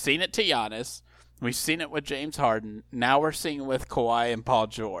 We've seen it to Giannis. We've seen it with James Harden. Now we're seeing it with Kawhi and Paul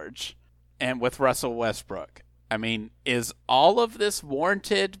George and with Russell Westbrook. I mean, is all of this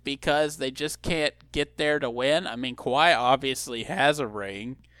warranted because they just can't get there to win? I mean, Kawhi obviously has a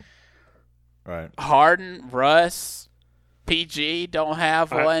ring. Right. Harden, Russ, PG don't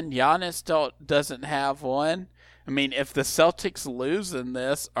have one. Giannis doesn't have one. I mean, if the Celtics lose in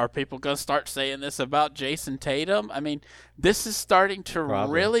this, are people going to start saying this about Jason Tatum? I mean, this is starting to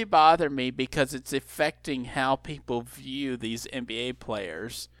really bother me because it's affecting how people view these NBA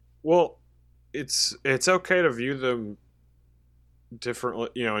players. Well, it's okay to view them differently,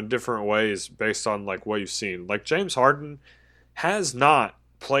 in different ways based on like what you've seen. Like James Harden has not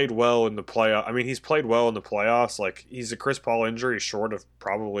played well in the playoff. I mean, he's played well in the playoffs. Like he's a Chris Paul injury short of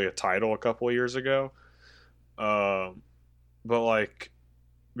probably a title a couple of years ago. But like,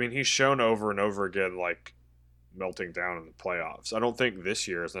 I mean, he's shown over and over again, like melting down in the playoffs. I don't think this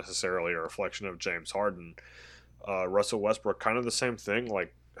year is necessarily a reflection of James Harden. Russell Westbrook, kind of the same thing.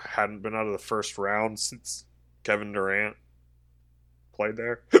 Like, hadn't been out of the first round since Kevin Durant played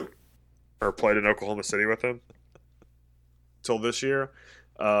there or played in Oklahoma City with him till this year.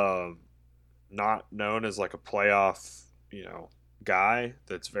 Not known as like a playoff, guy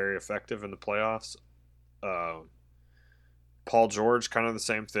that's very effective in the playoffs. Paul George, kind of the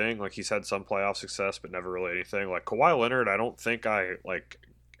same thing. Like he's had some playoff success, but never really anything. Like Kawhi Leonard, I don't think am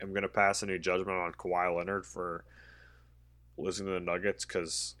going to pass any judgment on Kawhi Leonard for losing to the Nuggets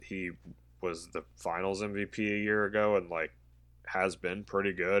because he was the Finals MVP a year ago and like has been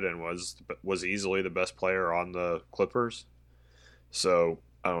pretty good and was easily the best player on the Clippers. So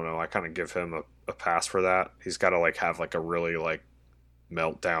I don't know. I kind of give him a pass for that. He's got to like have like a really like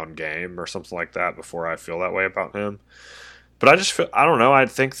meltdown game or something like that before I feel that way about him. But I don't know. I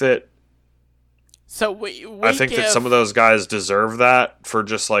think that that some of those guys deserve that for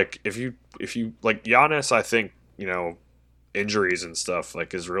just like if you like Giannis, I think, injuries and stuff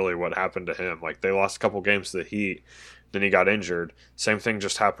like is really what happened to him. Like they lost a couple games to the Heat, then he got injured. Same thing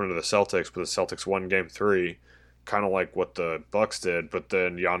just happened to the Celtics, but the Celtics won game 3, kind of like what the Bucks did, but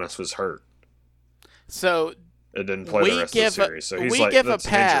then Giannis was hurt. So it didn't play the rest of the series. So he's give a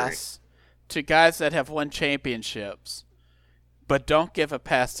pass to guys that have won championships, but don't give a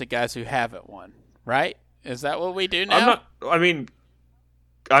pass to guys who haven't won, right? Is that what we do now?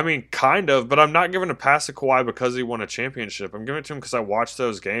 I mean, kind of, but I'm not giving a pass to Kawhi because he won a championship. I'm giving it to him because I watched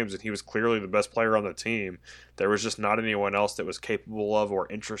those games and he was clearly the best player on the team. There was just not anyone else that was capable of or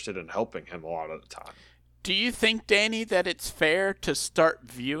interested in helping him a lot of the time. Do you think, Danny, that it's fair to start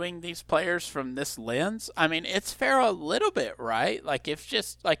viewing these players from this lens? I mean, it's fair a little bit, right? Like, if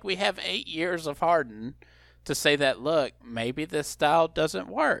just, like, we have 8 years of Harden to say that, look, maybe this style doesn't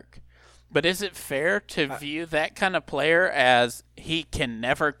work. But is it fair to view that kind of player as he can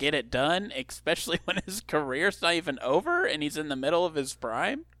never get it done, especially when his career's not even over and he's in the middle of his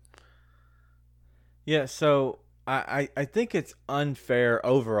prime? Yeah, so I think it's unfair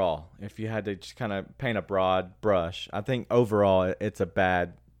overall. If you had to just kind of paint a broad brush, I think overall it's a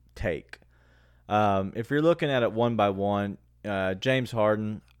bad take. If you're looking at it one by one, James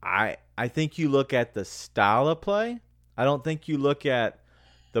Harden, I think you look at the style of play. I don't think you look at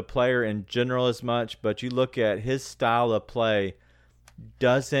the player in general as much, but you look at his style of play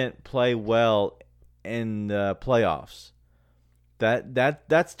doesn't play well in the playoffs.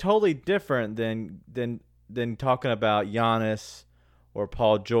 That's totally different than talking about Giannis or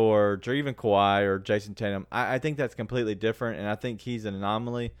Paul George or even Kawhi or Jason Tatum. I think that's completely different, and I think he's an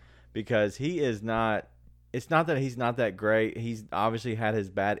anomaly because he is not – it's not that he's not that great. He's obviously had his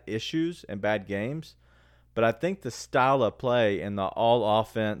bad issues and bad games, but I think the style of play and the all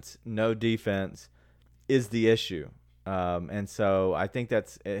offense, no defense is the issue. And so I think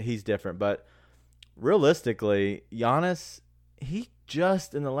he's different. But realistically, Giannis, he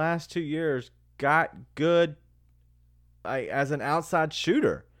just in the last 2 years got good as an outside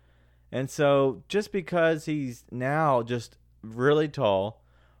shooter. And so just because he's now just really tall,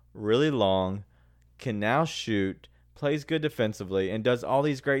 really long, can now shoot, plays good defensively, and does all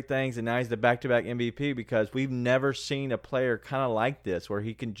these great things, and now he's the back-to-back MVP because we've never seen a player kind of like this where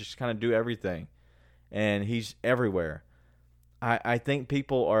he can just kind of do everything, and he's everywhere. I think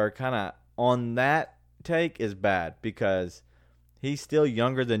people are kind of on that take is bad because he's still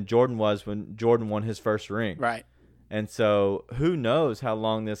younger than Jordan was when Jordan won his first ring. Right. And so who knows how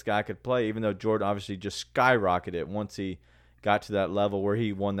long this guy could play, even though Jordan obviously just skyrocketed once he got to that level where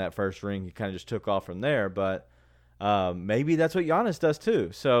he won that first ring. He kind of just took off from there. But maybe that's what Giannis does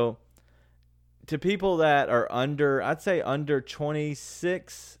too. So to people that are I'd say under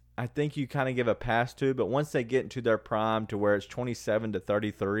 26, I think you kind of give a pass to. But once they get into their prime to where it's 27 to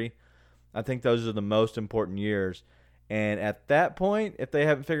 33, I think those are the most important years. And at that point, if they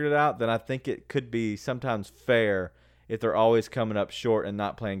haven't figured it out, then I think it could be sometimes fair if they're always coming up short and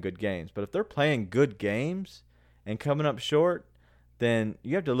not playing good games. But if they're playing good games and coming up short, then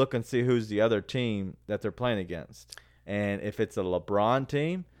you have to look and see who's the other team that they're playing against. And if it's a LeBron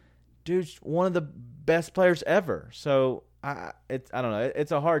team, dude's one of the best players ever. So I don't know.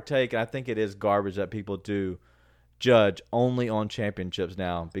 It's a hard take, and I think it is garbage that people do judge only on championships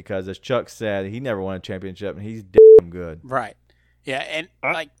now because, as Chuck said, he never won a championship, and he's damn good. Right. Yeah, and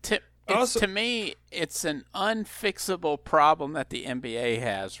to me, it's an unfixable problem that the NBA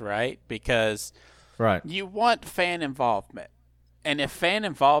has, right? Because you want fan involvement. And if fan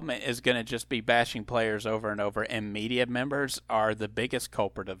involvement is going to just be bashing players over and over, and media members are the biggest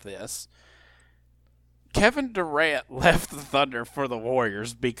culprit of this, Kevin Durant left the Thunder for the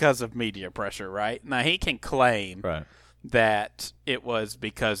Warriors because of media pressure, right? Now, he can claim that it was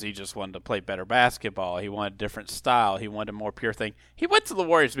because he just wanted to play better basketball. He wanted a different style. He wanted a more pure thing. He went to the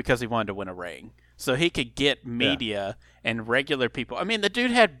Warriors because he wanted to win a ring. So he could get media and regular people. I mean, the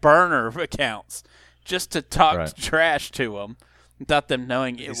dude had burner accounts just to talk trash to him without them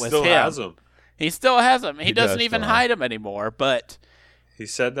knowing it was him. He still has them. He doesn't even hide them anymore, but he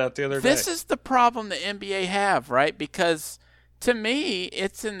said that the other day. This is the problem the NBA have, right? Because to me,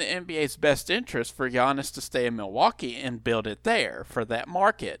 it's in the NBA's best interest for Giannis to stay in Milwaukee and build it there for that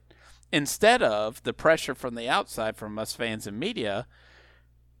market. Instead of the pressure from the outside from us fans and media,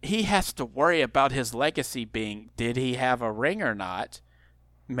 he has to worry about his legacy being, did he have a ring or not?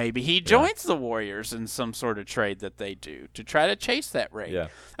 Maybe he joins the Warriors in some sort of trade that they do to try to chase that ring. Yeah.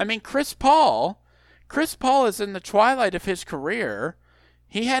 I mean, Chris Paul is in the twilight of his career.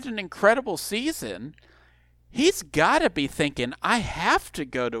 He had an incredible season. He's got to be thinking, I have to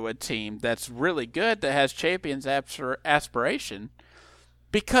go to a team that's really good, that has champions aspiration,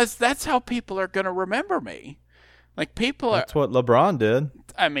 because that's how people are going to remember me. Like, That's what LeBron did.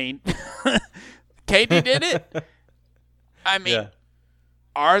 I mean, KD did it. I mean,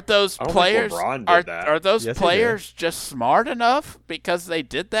 are those players are those players just smart enough because they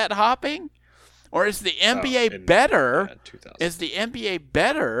did that hopping? Or is the NBA better? Is the NBA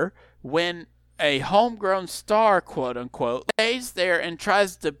better when a homegrown star, quote unquote, stays there and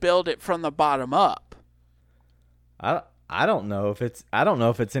tries to build it from the bottom up? I don't know if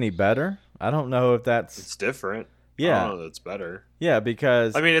it's any better. I don't know if it's different. Yeah, I don't know that's better. Yeah,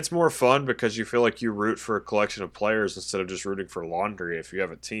 because I mean it's more fun because you feel like you root for a collection of players instead of just rooting for laundry. If you have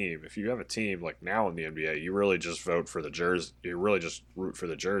a team, like now in the NBA, you really just vote for the jersey. You really just root for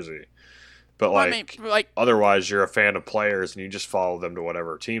the jersey. But otherwise, you're a fan of players and you just follow them to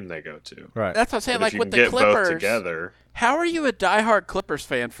whatever team they go to. Right. That's what I'm saying. But like if you with can the get Clippers, both together. How are you a diehard Clippers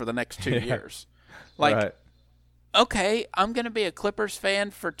fan for the next 2 years? Like, okay, I'm going to be a Clippers fan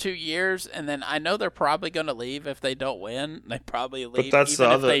for 2 years, and then I know they're probably going to leave if they don't win. They probably leave if they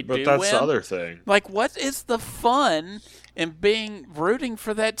do win. But that's the other thing. Like, what is the fun in rooting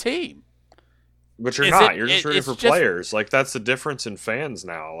for that team? But you're not. You're just rooting for players. Like, that's the difference in fans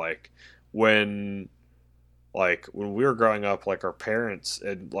now. Like, when we were growing up, like our parents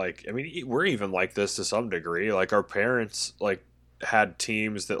and like, I mean, we're even like this to some degree. Like our parents like had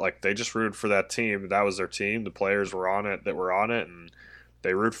teams that like they just rooted for that team. That was their team. The players were on it, and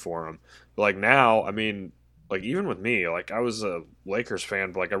they root for them. But like now, I mean, like even with me, like I was a Lakers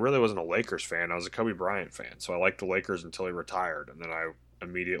fan, but like I really wasn't a Lakers fan. I was a Kobe Bryant fan. So I liked the Lakers until he retired, and then I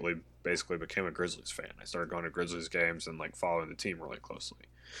immediately basically became a Grizzlies fan. I started going to Grizzlies games and like following the team really closely.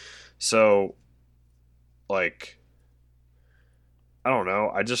 So, like, I don't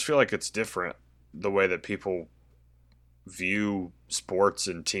know. I just feel like it's different the way that people view sports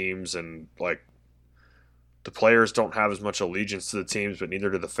and teams, and like the players don't have as much allegiance to the teams, but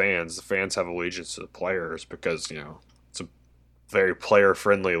neither do the fans. The fans have allegiance to the players because, it's a very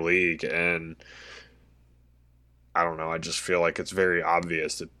player-friendly league, and I don't know. I just feel like it's very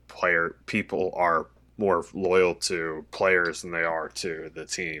obvious that people are more loyal to players than they are to the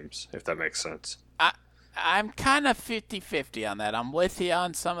teams, if that makes sense. I'm kind of 50-50 on that. I'm with you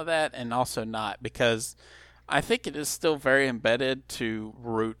on some of that and also not, because I think it is still very embedded to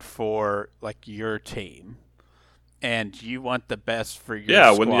root for like your team. and you want the best for your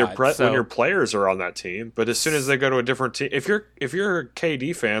Yeah, squad. when your players are on that team, but as soon as they go to a different team, if you're a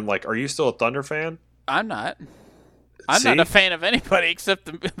KD fan, like, are you still a Thunder fan? I'm not. I'm See? not a fan of anybody except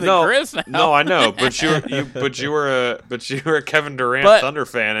the Grizz now. No, I know, but you were a Kevin Durant But Thunder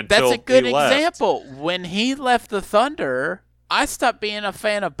fan until that's a good he left. example. When he left the Thunder, I stopped being a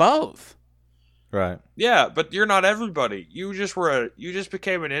fan of both. Right. Yeah, but you're not everybody. You just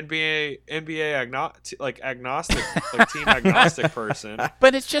became an NBA agnostic, like team agnostic person.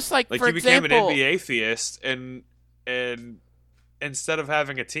 But it's just like Like for you became example, an NBA theist, and instead of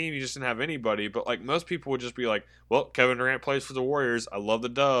having a team, you just didn't have anybody. But like most people would just be like, well, Kevin Durant plays for the Warriors. I love the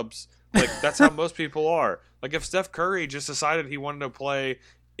Dubs. Like that's how most people are. Like if Steph Curry just decided he wanted to play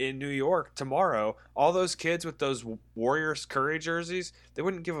in New York tomorrow, all those kids with those Warriors Curry jerseys, they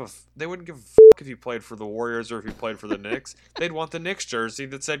wouldn't give a fuck if you played for the Warriors or if you played for the Knicks. They'd want the Knicks jersey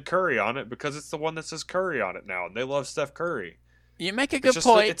that said Curry on it because it's the one that says Curry on it now, and they love Steph Curry. you make a good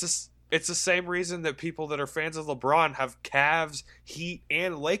point. It's the same reason that people that are fans of LeBron have Cavs, Heat,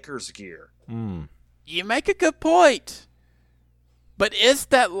 and Lakers gear. You make a good point. But is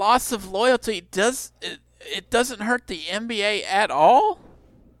that loss of loyalty, it doesn't hurt the NBA at all?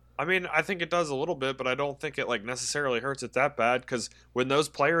 I mean, I think it does a little bit, but I don't think it like necessarily hurts it that bad because when those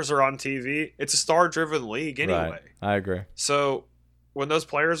players are on TV, it's a star-driven league anyway. Right. I agree. So when those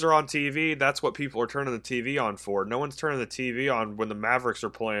players are on TV, that's what people are turning the TV on for. No one's turning the TV on when the Mavericks are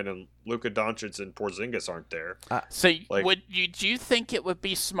playing and Luka Doncic and Porzingis aren't there. So Like- do you think it would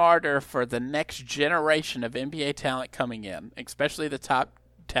be smarter for the next generation of NBA talent coming in, especially the top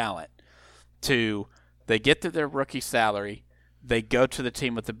talent, they get to their rookie salary, they go to the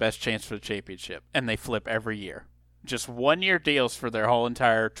team with the best chance for the championship, and they flip every year? Just 1-year deals for their whole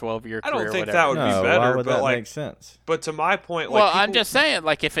entire 12-year career. I don't think whatever. that would be No, better, why would but that like, make sense? but to my point, Well, like, I'm just saying,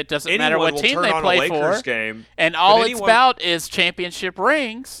 like, if it doesn't matter anyone what will team turn they on a play Lakers for, game, and all but it's anyone- about is championship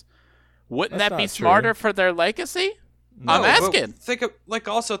rings, wouldn't That's that be not true. smarter for their legacy? I'm No, but asking.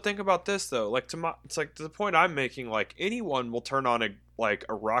 Also think about this though. Like it's like to the point I'm making. Like anyone will turn on a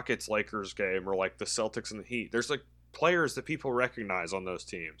Rockets Lakers game or like the Celtics and the Heat. There's like players that people recognize on those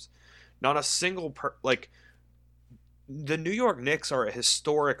teams. Not a single the New York Knicks are a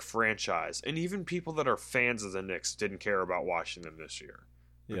historic franchise, and even people that are fans of the Knicks didn't care about watching them this year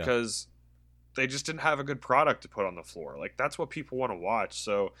because they just didn't have a good product to put on the floor. Like that's what people want to watch.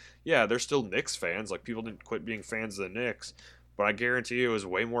 So yeah, they're still Knicks fans. Like people didn't quit being fans of the Knicks, but I guarantee you it was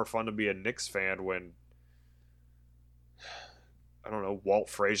way more fun to be a Knicks fan when I don't know, Walt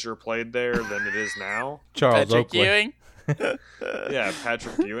Frazier played there than it is now. Charles Patrick Oakley. Ewing. Yeah,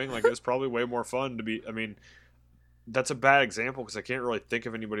 Patrick Ewing. Like it was probably way more fun to be. I mean, that's a bad example because I can't really think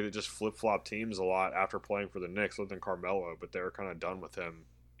of anybody that just flip flop teams a lot after playing for the Knicks, other than Carmelo. But they were kind of done with him.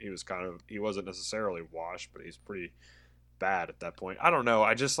 He wasn't necessarily washed, but he's pretty bad at that point. I don't know.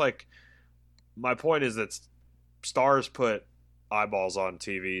 I just like my point is that stars put eyeballs on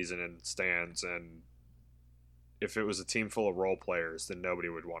TVs and in stands, and if it was a team full of role players, then nobody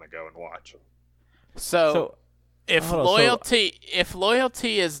would want to go and watch. So if hold on,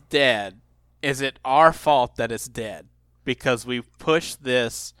 loyalty is dead, is it our fault that it's dead because we've pushed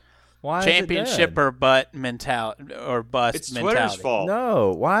this Why championship is it dead? or butt mentality or bust It's mentality? Twitter's fault.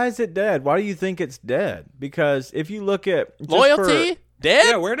 No, why is it dead? Why do you think it's dead? Because if you look at just Loyalty dead?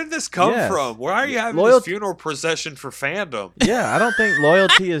 Yeah, where did this come Yes. from? Why are you having Loyalty- this funeral procession for fandom? yeah, I don't think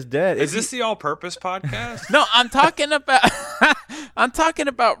loyalty is dead. Is If this the all-purpose podcast? No, I'm talking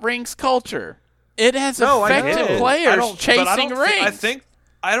about rings culture. It has No, I get affected it. players chasing rings.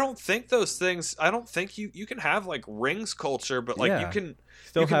 I don't think those things. I don't think you can have like rings culture, but like Yeah. you can.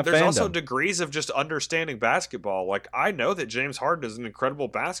 Still have there's also fandom. degrees of just understanding basketball. Like I know that James Harden is an incredible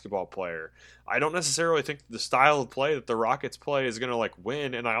basketball player. I don't necessarily think the style of play that the Rockets play is going to like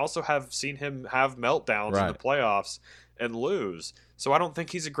win, and I also have seen him have meltdowns in the Right. playoffs and lose. So I don't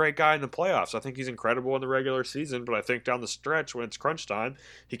think he's a great guy in the playoffs. I think he's incredible in the regular season, but I think down the stretch when it's crunch time,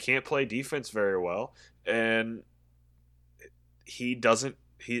 he can't play defense very well, and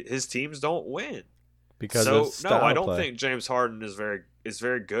his teams don't win. because So of style no, I don't play. think James Harden is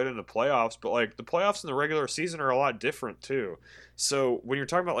very good in the playoffs, but like the playoffs and the regular season are a lot different too. So when you're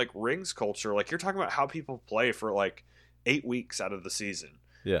talking about like rings culture, like you're talking about how people play for like 8 weeks out of the season.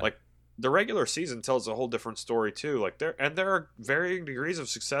 Yeah. Like the regular season tells a whole different story too. Like there are varying degrees of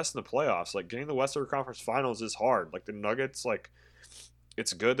success in the playoffs. Like getting the Western Conference Finals is hard. Like the Nuggets, like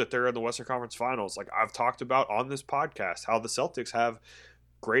it's good that they're in the Western Conference Finals. Like I've talked about on this podcast how the Celtics have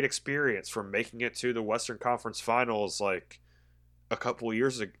great experience from making it to the Western Conference Finals like a couple of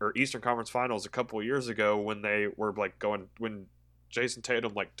years ago, or Eastern Conference Finals a couple of years ago when they were like when Jason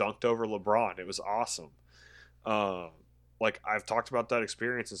Tatum like dunked over LeBron. It was awesome. Like I've talked about that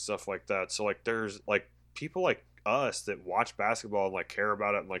experience and stuff like that. So like there's like people like us that watch basketball and like care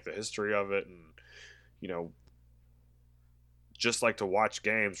about it and like the history of it, and you know, just like to watch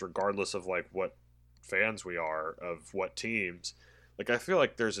games regardless of like what fans we are of what teams. Like I feel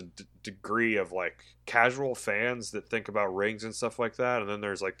like there's a degree of like casual fans that think about rings and stuff like that, and then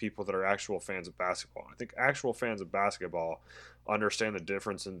there's like people that are actual fans of basketball. I think actual fans of basketball understand the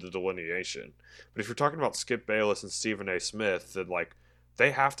difference in the delineation. But if you're talking about Skip Bayless and Stephen A. Smith, then like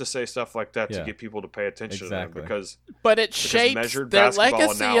they have to say stuff like that to get people to pay attention to them because it shapes measured the basketball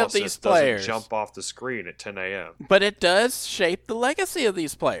legacy of these analysis players. doesn't jump off the screen at 10 a.m. But it does shape the legacy of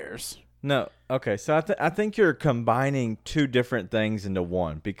these players. No, okay. So I think you're combining two different things into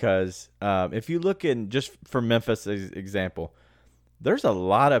one because if you look in just for Memphis example, there's a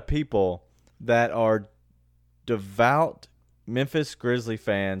lot of people that are devout Memphis Grizzly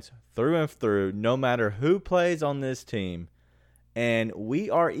fans through and through, no matter who plays on this team. And we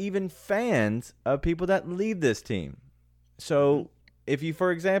are even fans of people that leave this team. So if you,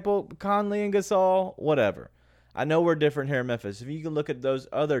 for example, Conley and Gasol, whatever. I know we're different here in Memphis. If you can look at those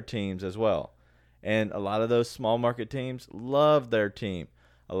other teams as well. And a lot of those small market teams love their team.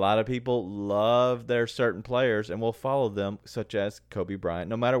 A lot of people love their certain players and will follow them, such as Kobe Bryant,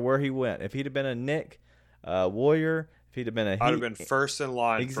 no matter where he went. If he'd have been a Knick, Warrior, if he'd have been a Heat, I'd have been first in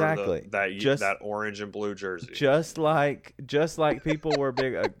line for that orange and blue jersey. Just like people were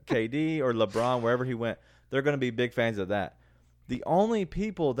big KD or LeBron, wherever he went, they're going to be big fans of that. The only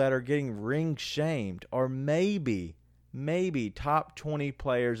people that are getting ring shamed are maybe top 20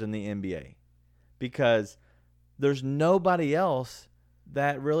 players in the NBA because there's nobody else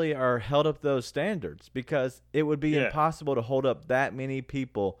that really are held up to those standards because it would be impossible to hold up that many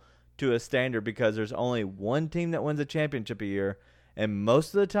people to a standard because there's only one team that wins a championship a year, and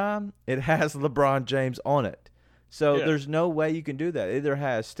most of the time it has LeBron James on it. So there's no way you can do that. It either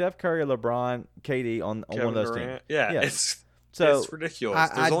has Steph Curry, LeBron, KD on one of those teams. Yeah. It's ridiculous.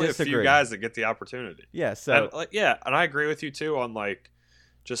 There's only disagree. A few guys that get the opportunity. Yeah, so and I agree with you too on like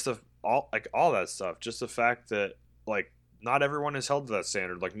just all that stuff. Just the fact that like not everyone is held to that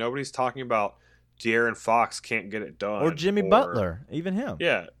standard. Like nobody's talking about De'Aaron Fox can't get it done or Jimmy Butler, even him.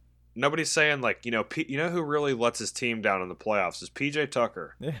 Yeah. Nobody's saying like, you know who really lets his team down in the playoffs is PJ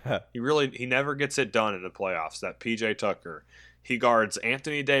Tucker. Yeah. He never gets it done in the playoffs. That PJ Tucker. He guards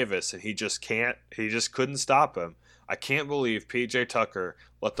Anthony Davis and he just couldn't stop him. I can't believe PJ Tucker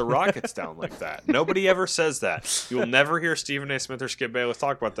let the Rockets down like that. Nobody ever says that. You will never hear Stephen A. Smith or Skip Bayless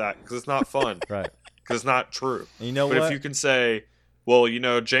talk about that because it's not fun. Right. Because it's not true. And you know but what? if you can say, well,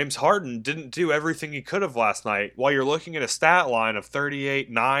 James Harden didn't do everything he could have last night while you're looking at a stat line of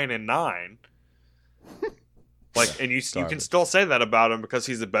 38, 9, and 9. Like, and you can still say that about him because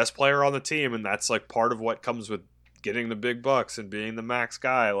he's the best player on the team, and that's like part of what comes with getting the big bucks and being the max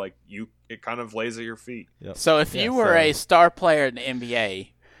guy. Like it kind of lays at your feet. Yep. So if you were a star player in the NBA,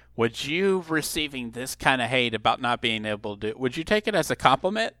 would you receiving this kind of hate about not being able to do? Would you take it as a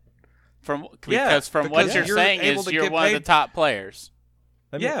compliment? Because what you're saying is you're one of the top players.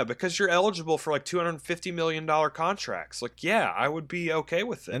 Because you're eligible for like $250 million contracts. Like, I would be okay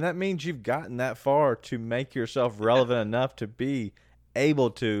with it. And that means you've gotten that far to make yourself relevant enough to be able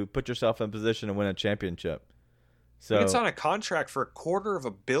to put yourself in position to win a championship. So it's on a contract for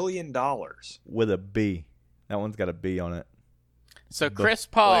 $250 million with a B. That one's got a B on it. So Chris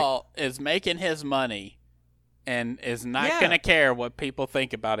Paul is making his money and is not going to care what people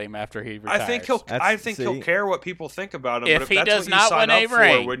think about him after he retires. I think he'll care what people think about him. If he does not win a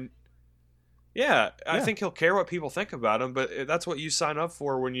ring. I think he'll care what people think about him, but that's what you sign up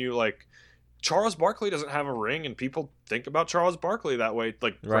for when you like. Charles Barkley doesn't have a ring, and people think about Charles Barkley that way.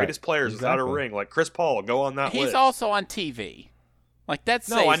 Like greatest players without a ring, like Chris Paul, go on that list. He's also on TV. Like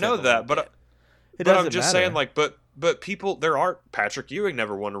that's I know that, but I'm just saying, like, but people, there are Patrick Ewing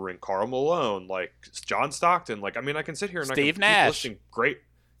never won a ring, Karl Malone, like John Stockton, like I mean, I can sit here and Steve I can Nash, keep listing great,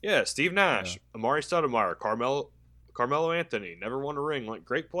 Steve Nash, Amari Stoudemire, Carmelo Anthony, never won a ring, like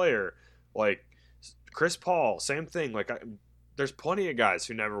great player, like Chris Paul, same thing, like there's plenty of guys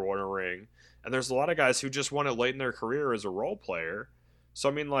who never won a ring. And there's a lot of guys who just won it late in their career as a role player. So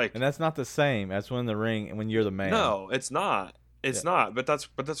I mean, like, and that's not the same as winning the ring and when you're the man. No, it's not. It's not. But that's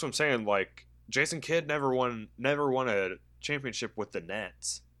what I'm saying. Like, Jason Kidd never won a championship with the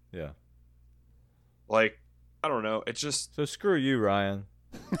Nets. Yeah. Like, I don't know. It's just so screw you, Ryan.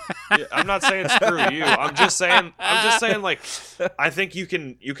 I'm not saying screw you. I'm just saying like I think you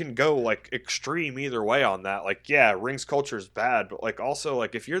can go like extreme either way on that. Like rings culture is bad, but like also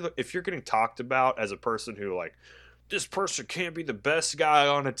like if you're getting talked about as a person who like this person can't be the best guy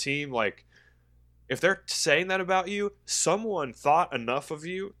on a team, like if they're saying that about you, someone thought enough of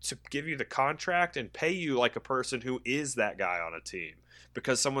you to give you the contract and pay you like a person who is that guy on a team,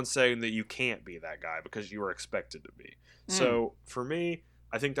 because someone's saying that you can't be that guy because you were expected to be. So for me,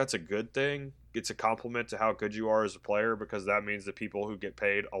 I think that's a good thing. It's a compliment to how good you are as a player, because that means that people who get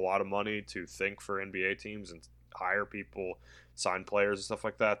paid a lot of money to think for NBA teams and hire people, sign players and stuff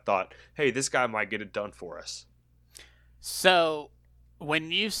like that, thought, hey, this guy might get it done for us. So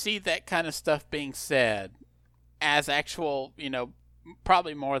when you see that kind of stuff being said, as actual,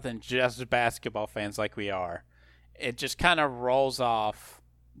 probably more than just basketball fans like we are, it just kind of rolls off,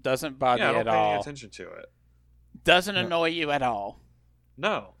 doesn't bother you at I don't pay all. any attention to it. Doesn't annoy you at all.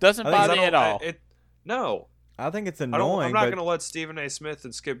 No. Doesn't bother you at all. No. I think it's annoying. I'm not going to let Stephen A. Smith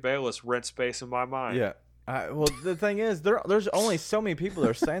and Skip Bayless rent space in my mind. Yeah. Well, the thing is, there's only so many people that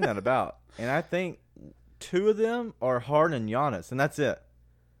are saying that about, and I think 2 of them are Harden and Giannis, and that's it.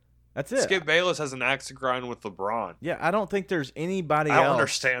 That's it. Skip Bayless has an axe to grind with LeBron. Yeah, I don't think there's anybody else. I don't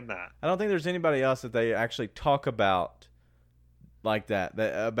understand that. I don't think there's anybody else that they actually talk about like that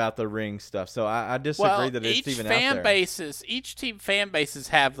about the ring stuff. So I disagree that it's even out there. Each team fan bases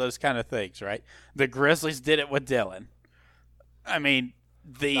have those kind of things, right? The Grizzlies did it with Dylan. I mean,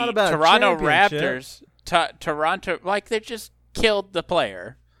 the Toronto Raptors, Toronto, like, they just killed the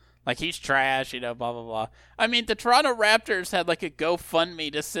player. Like, he's trash, blah, blah, blah. I mean, the Toronto Raptors had, like, a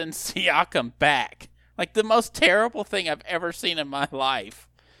GoFundMe to send Siakam back. Like, the most terrible thing I've ever seen in my life.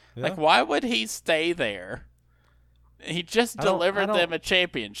 Yeah. Like, why would he stay there? He just delivered them a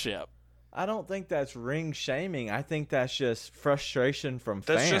championship. I don't think that's ring shaming. I think that's just frustration from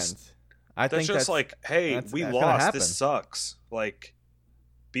fans. That's just like, hey, we lost. This sucks. Like,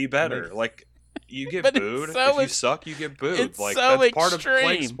 be better. Like, you get booed. If you suck, you get booed. Like, that's part of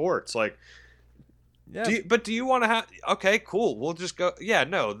playing sports. Like, yeah. Do you want to have? Okay, cool. We'll just go. Yeah,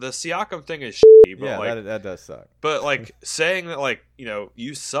 no, the Siakam thing is shitty, but like, that does suck. But like saying that, like,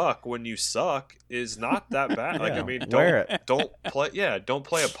 you suck when you suck is not that bad. Like, I mean, don't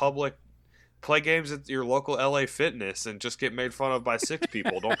play a public. Play games at your local LA Fitness and just get made fun of by 6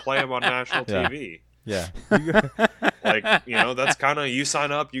 people. Don't play them on national TV. Yeah. Like, that's kind of, you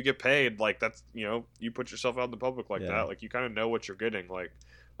sign up, you get paid. Like, that's, you put yourself out in the public like that. Like, you kind of know what you're getting. Like,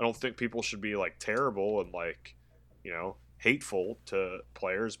 I don't think people should be, like, terrible and, like, hateful to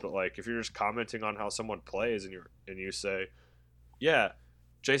players. But, like, if you're just commenting on how someone plays and you say, yeah,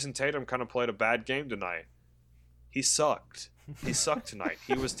 Jason Tatum kind of played a bad game tonight. He sucked. He sucked tonight.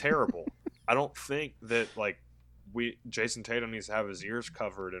 He was terrible. I don't think that, like, Jason Tatum needs to have his ears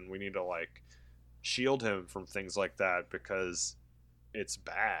covered and we need to, like, shield him from things like that because it's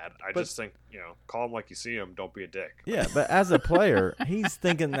bad. I just think, call him like you see him. Don't be a dick. Yeah, but as a player, he's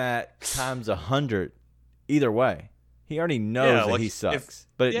thinking that times 100 either way. He already knows that he sucks.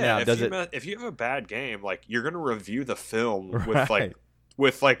 If you have a bad game, like, you're going to review the film with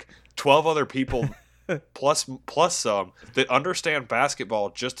 12 other people plus some that understand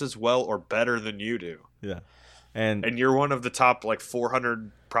basketball just as well or better than you do. Yeah. And you're one of the top, like,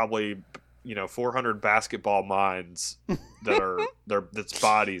 400 probably 400 basketball minds that's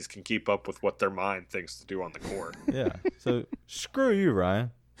bodies can keep up with what their mind thinks to do on the court. Yeah. So screw you,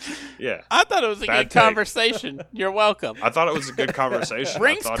 Ryan. Yeah. I thought it was a good conversation. You're welcome. I thought it was a good conversation.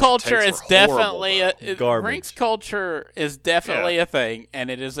 Rings culture is definitely garbage. Rings culture is definitely a thing, and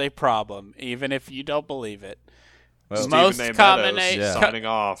it is a problem, even if you don't believe it. Well, most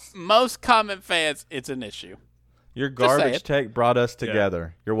common fans, it's an issue. Your garbage take brought us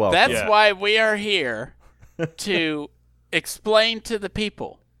together. You're welcome. That's why we are here to explain to the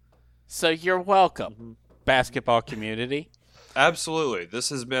people. So you're welcome, basketball community. Absolutely. This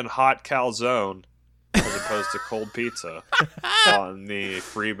has been Hot Calzone as opposed to cold pizza on the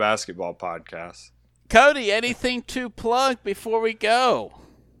Free Basketball Podcast. Cody, anything to plug before we go?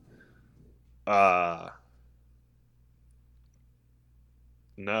 No.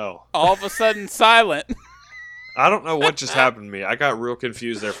 All of a sudden silent. I don't know what just happened to me. I got real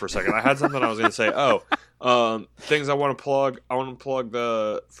confused there for a second. I had something I was going to say. Things I want to plug. I want to plug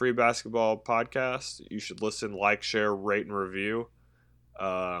the Free Basketball Podcast. You should listen, like, share, rate, and review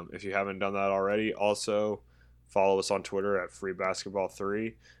if you haven't done that already. Also, follow us on Twitter at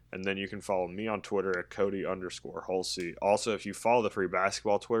FreeBasketball3. And then you can follow me on Twitter at Cody_Hulsey. Also, if you follow the Free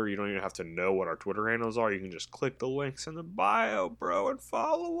Basketball Twitter, you don't even have to know what our Twitter handles are. You can just click the links in the bio, bro, and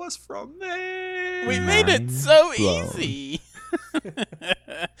follow us from there. We made it so easy. Daniel.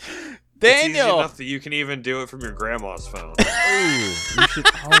 It's easy enough that you can even do it from your grandma's phone. Ooh, you should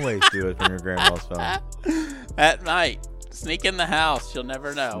always do it from your grandma's phone. At night. Sneak in the house. You'll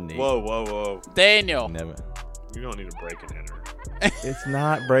never know. Whoa. Daniel. Never. You don't need to break and enter. It's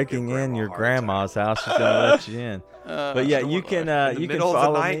not breaking Give in grandma your a heart grandma's house. She's gonna let you in. But yeah, you can. In the You can middle of the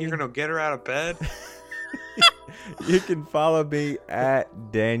follow night, me. you're gonna get her out of bed. You can follow me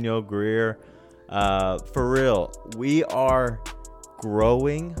at Daniel Greer. For real, we are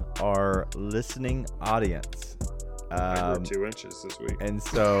growing our listening audience. I grew 2 inches this week. And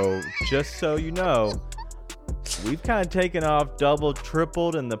so, just so you know, we've kind of taken off, doubled,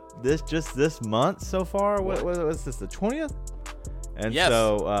 tripled in this month so far. What was this? The 20th? And Yes.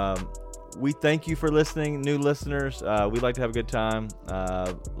 so, we thank you for listening, new listeners. We like to have a good time.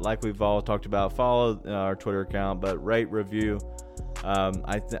 Like we've all talked about, follow our Twitter account, but rate, review.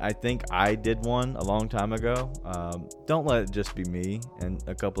 I think I did one a long time ago. Don't let it just be me and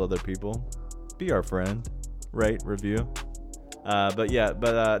a couple other people. Be our friend. Rate, review. No,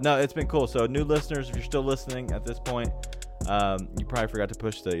 it's been cool. So new listeners, if you're still listening at this point, you probably forgot to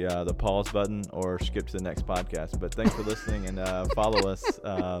push the pause button or skip to the next podcast. But thanks for listening and follow us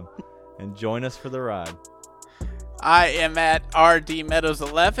and join us for the ride. I am at RD Meadows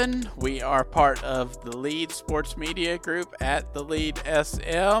 11. We are part of the Lead Sports Media Group at the Lead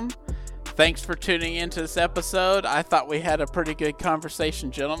SM. Thanks for tuning into this episode. I thought we had a pretty good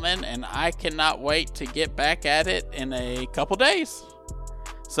conversation, gentlemen, and I cannot wait to get back at it in a couple days.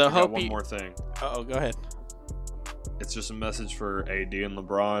 So I got one more thing. Oh, go ahead. It's just a message for AD and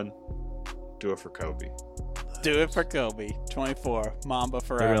LeBron. Do it for Kobe. Do it for Kobe. 24. Mamba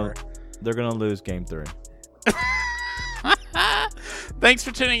forever. They're gonna lose Game 3. Thanks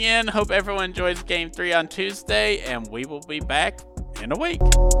for tuning in. Hope everyone enjoys Game 3 on Tuesday, and we will be back in a week.